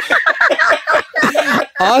 yeah.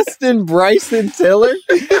 Austin Bryson Tiller?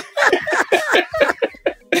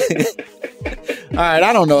 All right,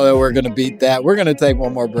 I don't know that we're going to beat that. We're going to take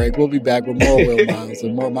one more break. We'll be back with more Will Miles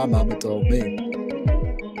and more My Mama Told Me.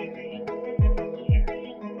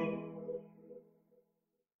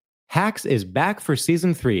 Hacks is back for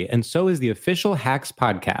season 3, and so is the official Hacks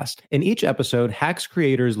podcast. In each episode, Hacks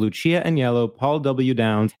creators Lucia Aniello, Paul W.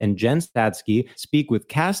 Downs, and Jen Statsky speak with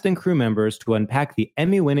cast and crew members to unpack the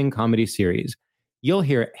Emmy-winning comedy series. You'll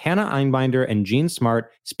hear Hannah Einbinder and Jean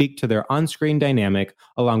Smart speak to their on-screen dynamic,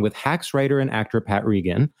 along with Hacks writer and actor Pat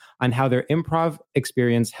Regan, on how their improv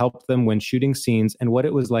experience helped them when shooting scenes and what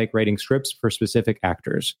it was like writing scripts for specific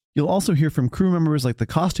actors. You'll also hear from crew members like the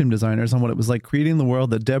costume designers on what it was like creating the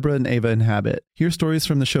world that Deborah and Ava inhabit. Hear stories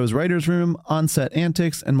from the show's writer's room, on-set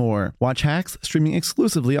antics, and more. Watch Hacks streaming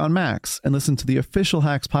exclusively on Max, and listen to the official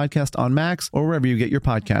Hacks podcast on Max or wherever you get your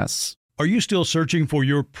podcasts. Are you still searching for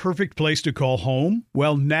your perfect place to call home?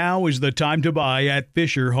 Well, now is the time to buy at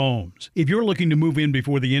Fisher Homes. If you're looking to move in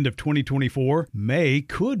before the end of 2024, May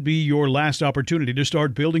could be your last opportunity to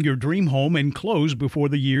start building your dream home and close before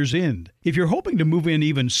the year's end. If you're hoping to move in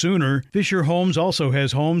even sooner, Fisher Homes also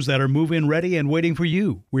has homes that are move-in ready and waiting for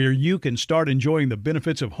you, where you can start enjoying the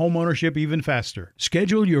benefits of homeownership even faster.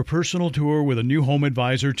 Schedule your personal tour with a new home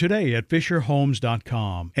advisor today at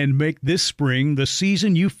FisherHomes.com and make this spring the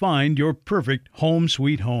season you find your perfect home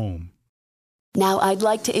sweet home. Now I'd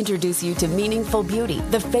like to introduce you to Meaningful Beauty,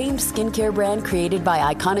 the famed skincare brand created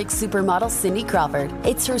by iconic supermodel Cindy Crawford.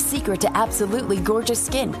 It's her secret to absolutely gorgeous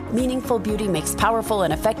skin. Meaningful Beauty makes powerful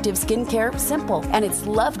and effective skincare simple, and it's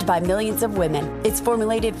loved by millions of women. It's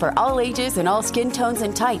formulated for all ages and all skin tones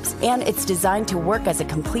and types, and it's designed to work as a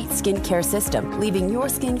complete skincare system, leaving your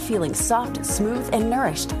skin feeling soft, smooth, and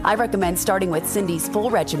nourished. I recommend starting with Cindy's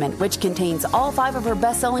full regimen, which contains all 5 of her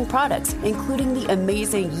best-selling products, including the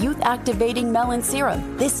amazing youth-activating Melon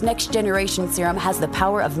Serum. This next generation serum has the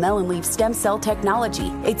power of melon leaf stem cell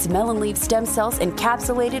technology. It's melon leaf stem cells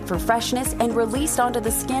encapsulated for freshness and released onto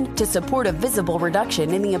the skin to support a visible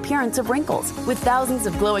reduction in the appearance of wrinkles. With thousands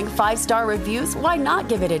of glowing 5-star reviews, why not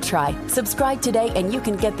give it a try? Subscribe today and you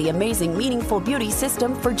can get the amazing Meaningful Beauty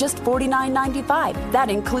system for just $49.95.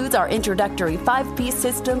 That includes our introductory 5-piece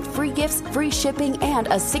system, free gifts, free shipping, and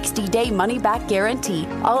a 60-day money-back guarantee.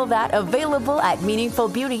 All of that available at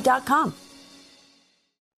meaningfulbeauty.com.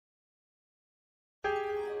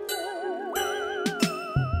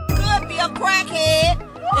 A crackhead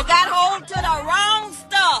that got hold to the wrong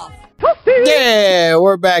stuff. Yeah,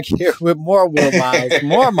 we're back here with more Will Miles,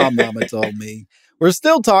 more My Mama Told Me. We're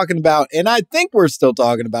still talking about, and I think we're still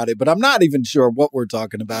talking about it, but I'm not even sure what we're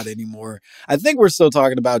talking about anymore. I think we're still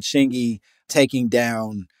talking about Chingy taking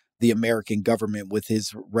down the American government with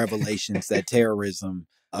his revelations that terrorism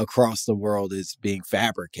across the world is being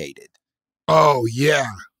fabricated. Oh, yeah.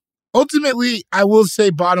 Ultimately, I will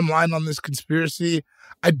say bottom line on this conspiracy,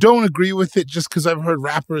 I don't agree with it just because I've heard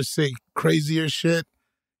rappers say crazier shit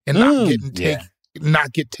and not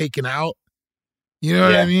get taken out. You know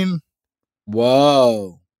what I mean?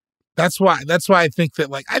 Whoa. That's why I think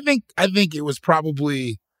that I think it was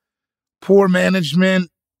probably poor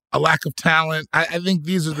management, a lack of talent. I think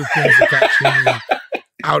these are the things that got Chingy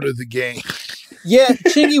out of the game. Yeah,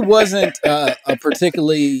 Chingy wasn't a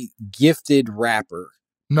particularly gifted rapper.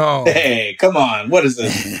 No. Hey, come on. What is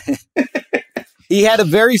this? He had a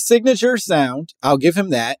very signature sound. I'll give him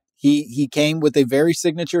that. He came with a very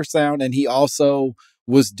signature sound, and he also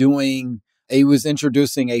was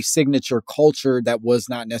introducing a signature culture that was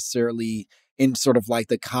not necessarily in sort of like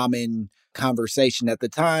the common conversation at the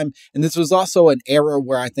time. And this was also an era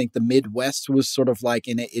where I think the Midwest was sort of like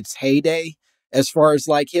in its heyday as far as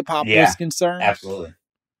like hip hop was concerned. Absolutely.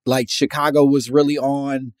 Like Chicago was really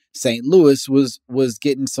on. St. Louis was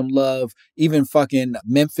getting some love. Even fucking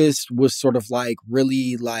Memphis was sort of like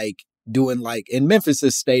really like doing like, and Memphis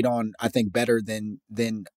has stayed on, I think, better than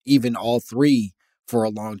even all three for a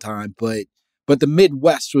long time. But the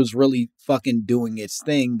Midwest was really fucking doing its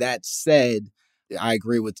thing. That said, I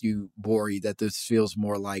agree with you, Bori, that this feels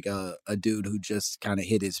more like a dude who just kind of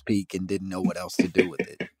hit his peak and didn't know what else to do with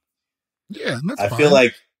it. Yeah, that's I fine. feel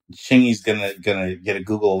like Chingy's gonna get a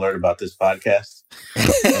Google alert about this podcast.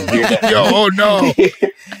 And hear that. Yo, oh no!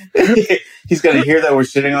 He's gonna hear that we're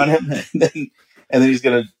shitting on him, and then he's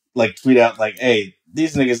gonna like tweet out like, "Hey,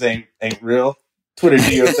 these niggas ain't real. Twitter,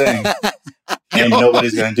 do your thing." And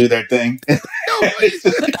nobody's gonna do their thing. Do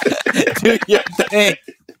your thing.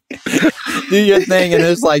 Do your thing, and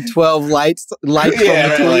there's like 12 lights from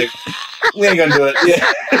the tweet. Like, we ain't gonna do it.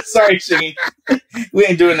 Yeah, sorry, Chingy, we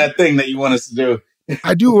ain't doing that thing that you want us to do.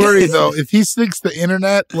 I do worry though, if he sticks the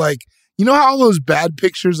internet, like, you know how all those bad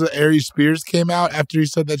pictures of Ari Spears came out after he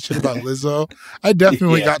said that shit about Lizzo? I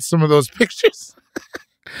definitely got some of those pictures.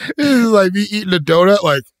 This is like me eating a donut,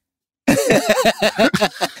 like.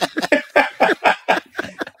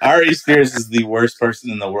 Ari Spears is the worst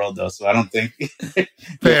person in the world, though, so I don't think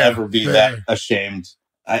he'll ever be that ashamed.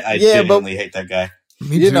 I genuinely hate that guy.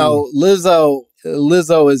 You know, Lizzo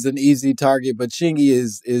is an easy target, but Chingy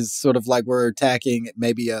is sort of like we're attacking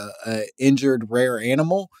maybe a injured rare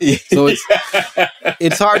animal. So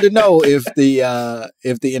it's hard to know if the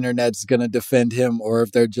internet's gonna defend him or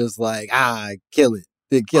if they're just like kill it.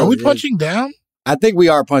 Are we punching down? I think we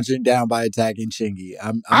are punching down by attacking Chingy.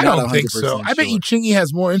 I don't think so. I bet you Chingy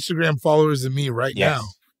has more Instagram followers than me right now.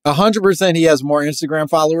 100% he has more Instagram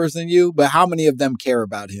followers than you, but how many of them care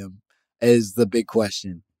about him is the big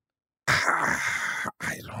question. I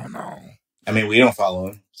don't know. I mean, we don't follow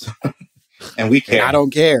him. So. And we care. And I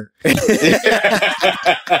don't care.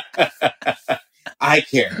 I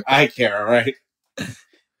care. All right.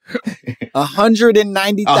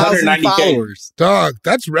 190,000 followers. Dog,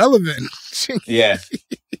 that's relevant. Yeah.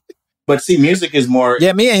 But see, music is more.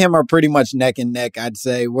 Yeah, me and him are pretty much neck and neck. I'd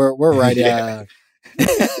say we're right. Yeah.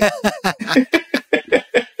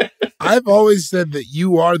 I've always said that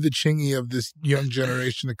you are the Chingy of this young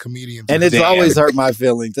generation of comedians. And it's always hurt my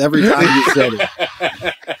feelings every time you said it.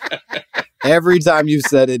 Every time you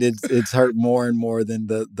said it, it's hurt more and more than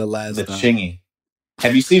the last time. The Chingy.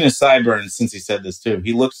 Have you seen his sideburns since he said this too?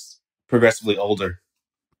 He looks progressively older.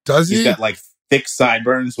 Does he? He's got like thick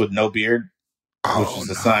sideburns with no beard, which is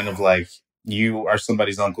a sign of like you are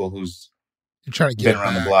somebody's uncle who's You're trying to get been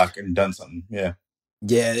around the block and done something. Yeah.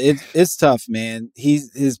 Yeah, it's tough, man.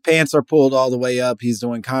 His pants are pulled all the way up. He's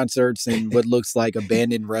doing concerts in what looks like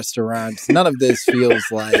abandoned restaurants. None of this feels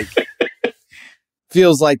like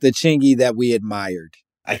the Chingy that we admired.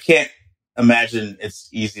 I can't imagine it's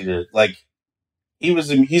easy to like.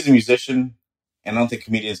 He's a musician, and I don't think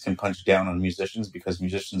comedians can punch down on musicians because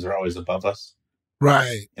musicians are always above us.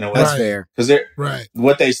 Right. You know, that's fair. Because right.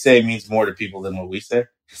 What they say means more to people than what we say.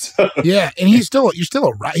 So. Yeah, and he was still a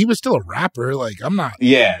rapper. Like, I'm not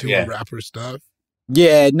doing rapper stuff.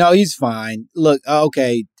 Yeah, no, he's fine. Look,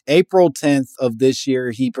 okay, April 10th of this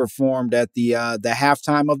year, he performed at the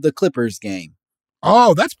halftime of the Clippers game.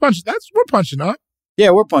 Oh, we're punching up.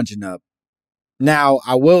 Yeah, we're punching up. Now,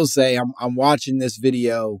 I will say I'm watching this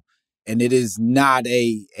video, and it is not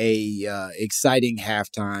a exciting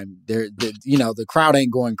halftime. The crowd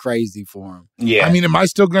ain't going crazy for him. Yeah, I mean, am I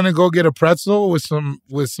still gonna go get a pretzel with some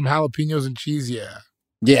jalapenos and cheese? Yeah.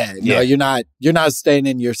 Yeah, no, you're not staying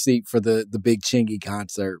in your seat for the big Chingy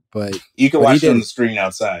concert, but you can watch it on the screen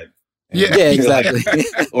outside. Yeah, exactly.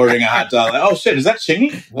 Ordering a hot dog. Like, oh shit, is that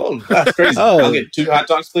Chingy? Whoa, that's crazy. I'll get 2 hot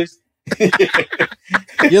dogs, please.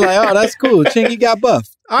 You're like, oh, that's cool. Chingy got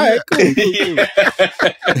buffed. All right, cool.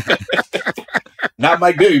 Not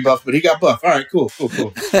Mike Bibby buff, but he got buff. All right, cool.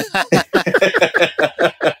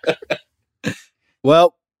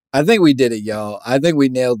 Well, I think we did it, y'all. I think we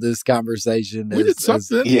nailed this conversation. We did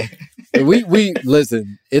something. Yeah. We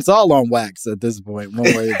listen. It's all on wax at this point, one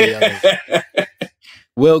way or the other.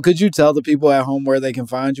 Will, could you tell the people at home where they can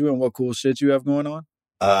find you and what cool shit you have going on?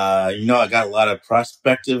 I got a lot of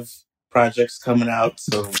prospective projects coming out,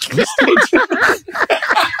 so stay tuned.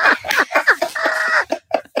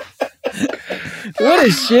 What a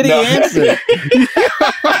shitty answer. You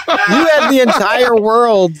had the entire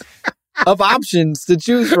world of options to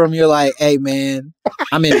choose from. You're like, hey, man,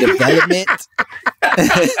 I'm in development.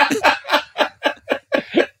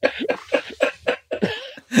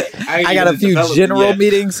 I got a few general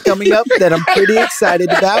meetings coming up that I'm pretty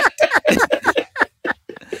excited about.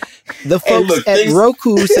 The folks at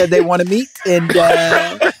Roku said they want to meet, and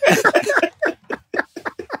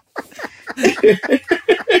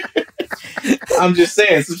I'm just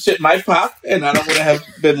saying some shit might pop, and I don't want to have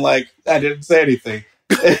been like I didn't say anything.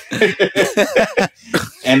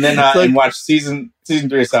 And then and watch season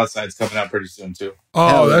 3 of Southside's coming out pretty soon too.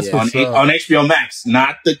 Oh, that's on HBO Max,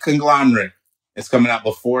 not the conglomerate. It's coming out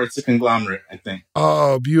before it's a conglomerate, I think.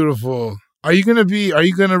 Oh, beautiful. Are you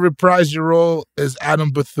gonna reprise your role as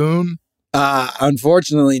Adam Bethune?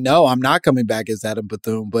 Unfortunately, no, I'm not coming back as Adam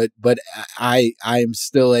Bethune, but I am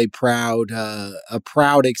still a proud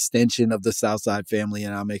extension of the Southside family,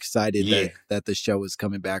 and I'm excited that the show is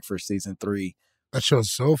coming back for season 3. That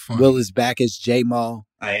show's so fun. Will is back as J-Mal.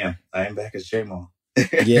 I am back as J-Mal.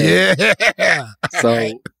 Yeah.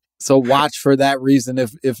 So watch for that reason,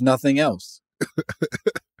 if nothing else.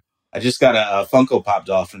 I just got a Funko Pop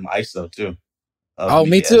doll from ISO too. Oh,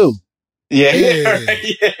 me too. Yeah. Yeah.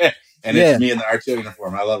 And it's me in the RTO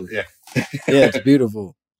uniform. I love it. Yeah. Yeah, it's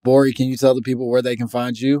beautiful. Bori, can you tell the people where they can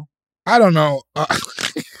find you? I don't know.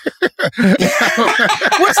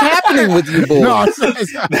 What's happening with you, Bori? No,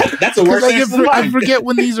 that's a word. I forget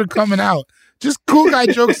when these are coming out. Just Cool Guy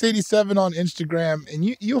Jokes 87 on Instagram,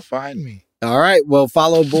 and you'll find me. All right. Well,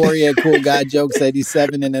 follow Bori at Cool Guy Jokes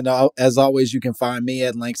 87. And then, as always, you can find me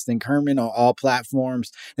at Langston Kerman on all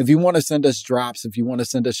platforms. If you want to send us drops, if you want to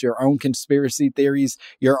send us your own conspiracy theories,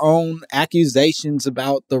 your own accusations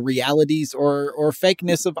about the realities or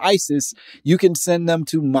fakeness of ISIS, you can send them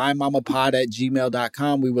to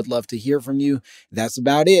mymamapod@gmail.com. We would love to hear from you. That's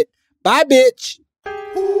about it. Bye, bitch.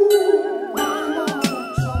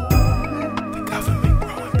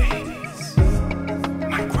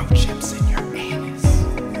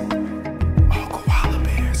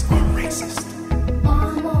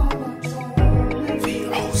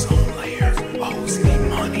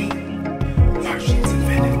 Martians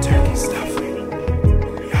invented turkey stuffing.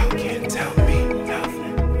 Y'all can't tell.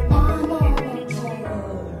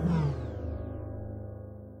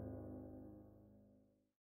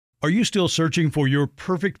 Are you still searching for your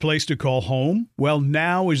perfect place to call home? Well,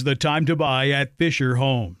 now is the time to buy at Fisher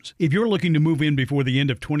Homes. If you're looking to move in before the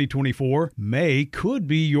end of 2024, May could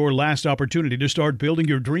be your last opportunity to start building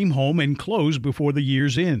your dream home and close before the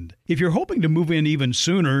year's end. If you're hoping to move in even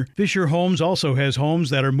sooner, Fisher Homes also has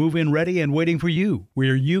homes that are move-in ready and waiting for you,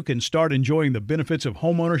 where you can start enjoying the benefits of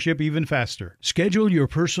homeownership even faster. Schedule your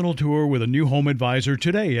personal tour with a new home advisor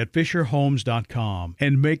today at FisherHomes.com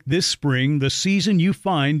and make this spring the season you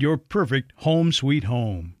find your perfect home sweet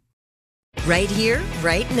home. Right here,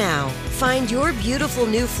 right now. Find your beautiful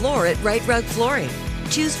new floor at Right Rug Flooring.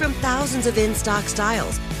 Choose from thousands of in-stock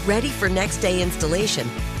styles, ready for next day installation,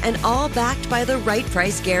 and all backed by the right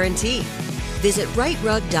price guarantee. Visit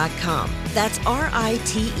rightrug.com. That's RITERUG.com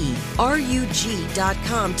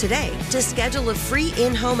today to schedule a free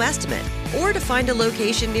in-home estimate or to find a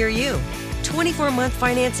location near you. 24-month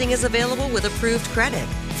financing is available with approved credit.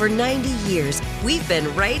 For 90 years, we've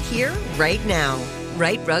been right here, right now.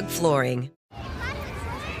 Right Rug Flooring.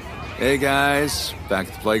 Hey guys, back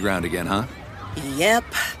at the playground again, huh? Yep.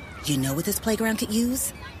 You know what this playground could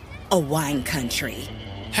use? A wine country.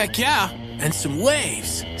 Heck yeah, and some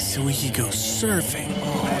waves so we could go surfing.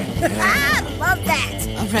 Oh, yeah. Love that.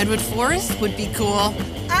 A redwood forest would be cool.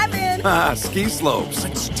 I'm in. Ski slopes.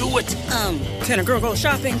 Let's do it. Can a girl go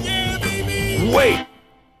shopping? Yeah, baby. Wait.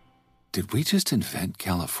 Did we just invent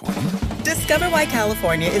California? Discover why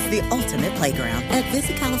California is the ultimate playground at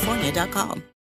visitcalifornia.com.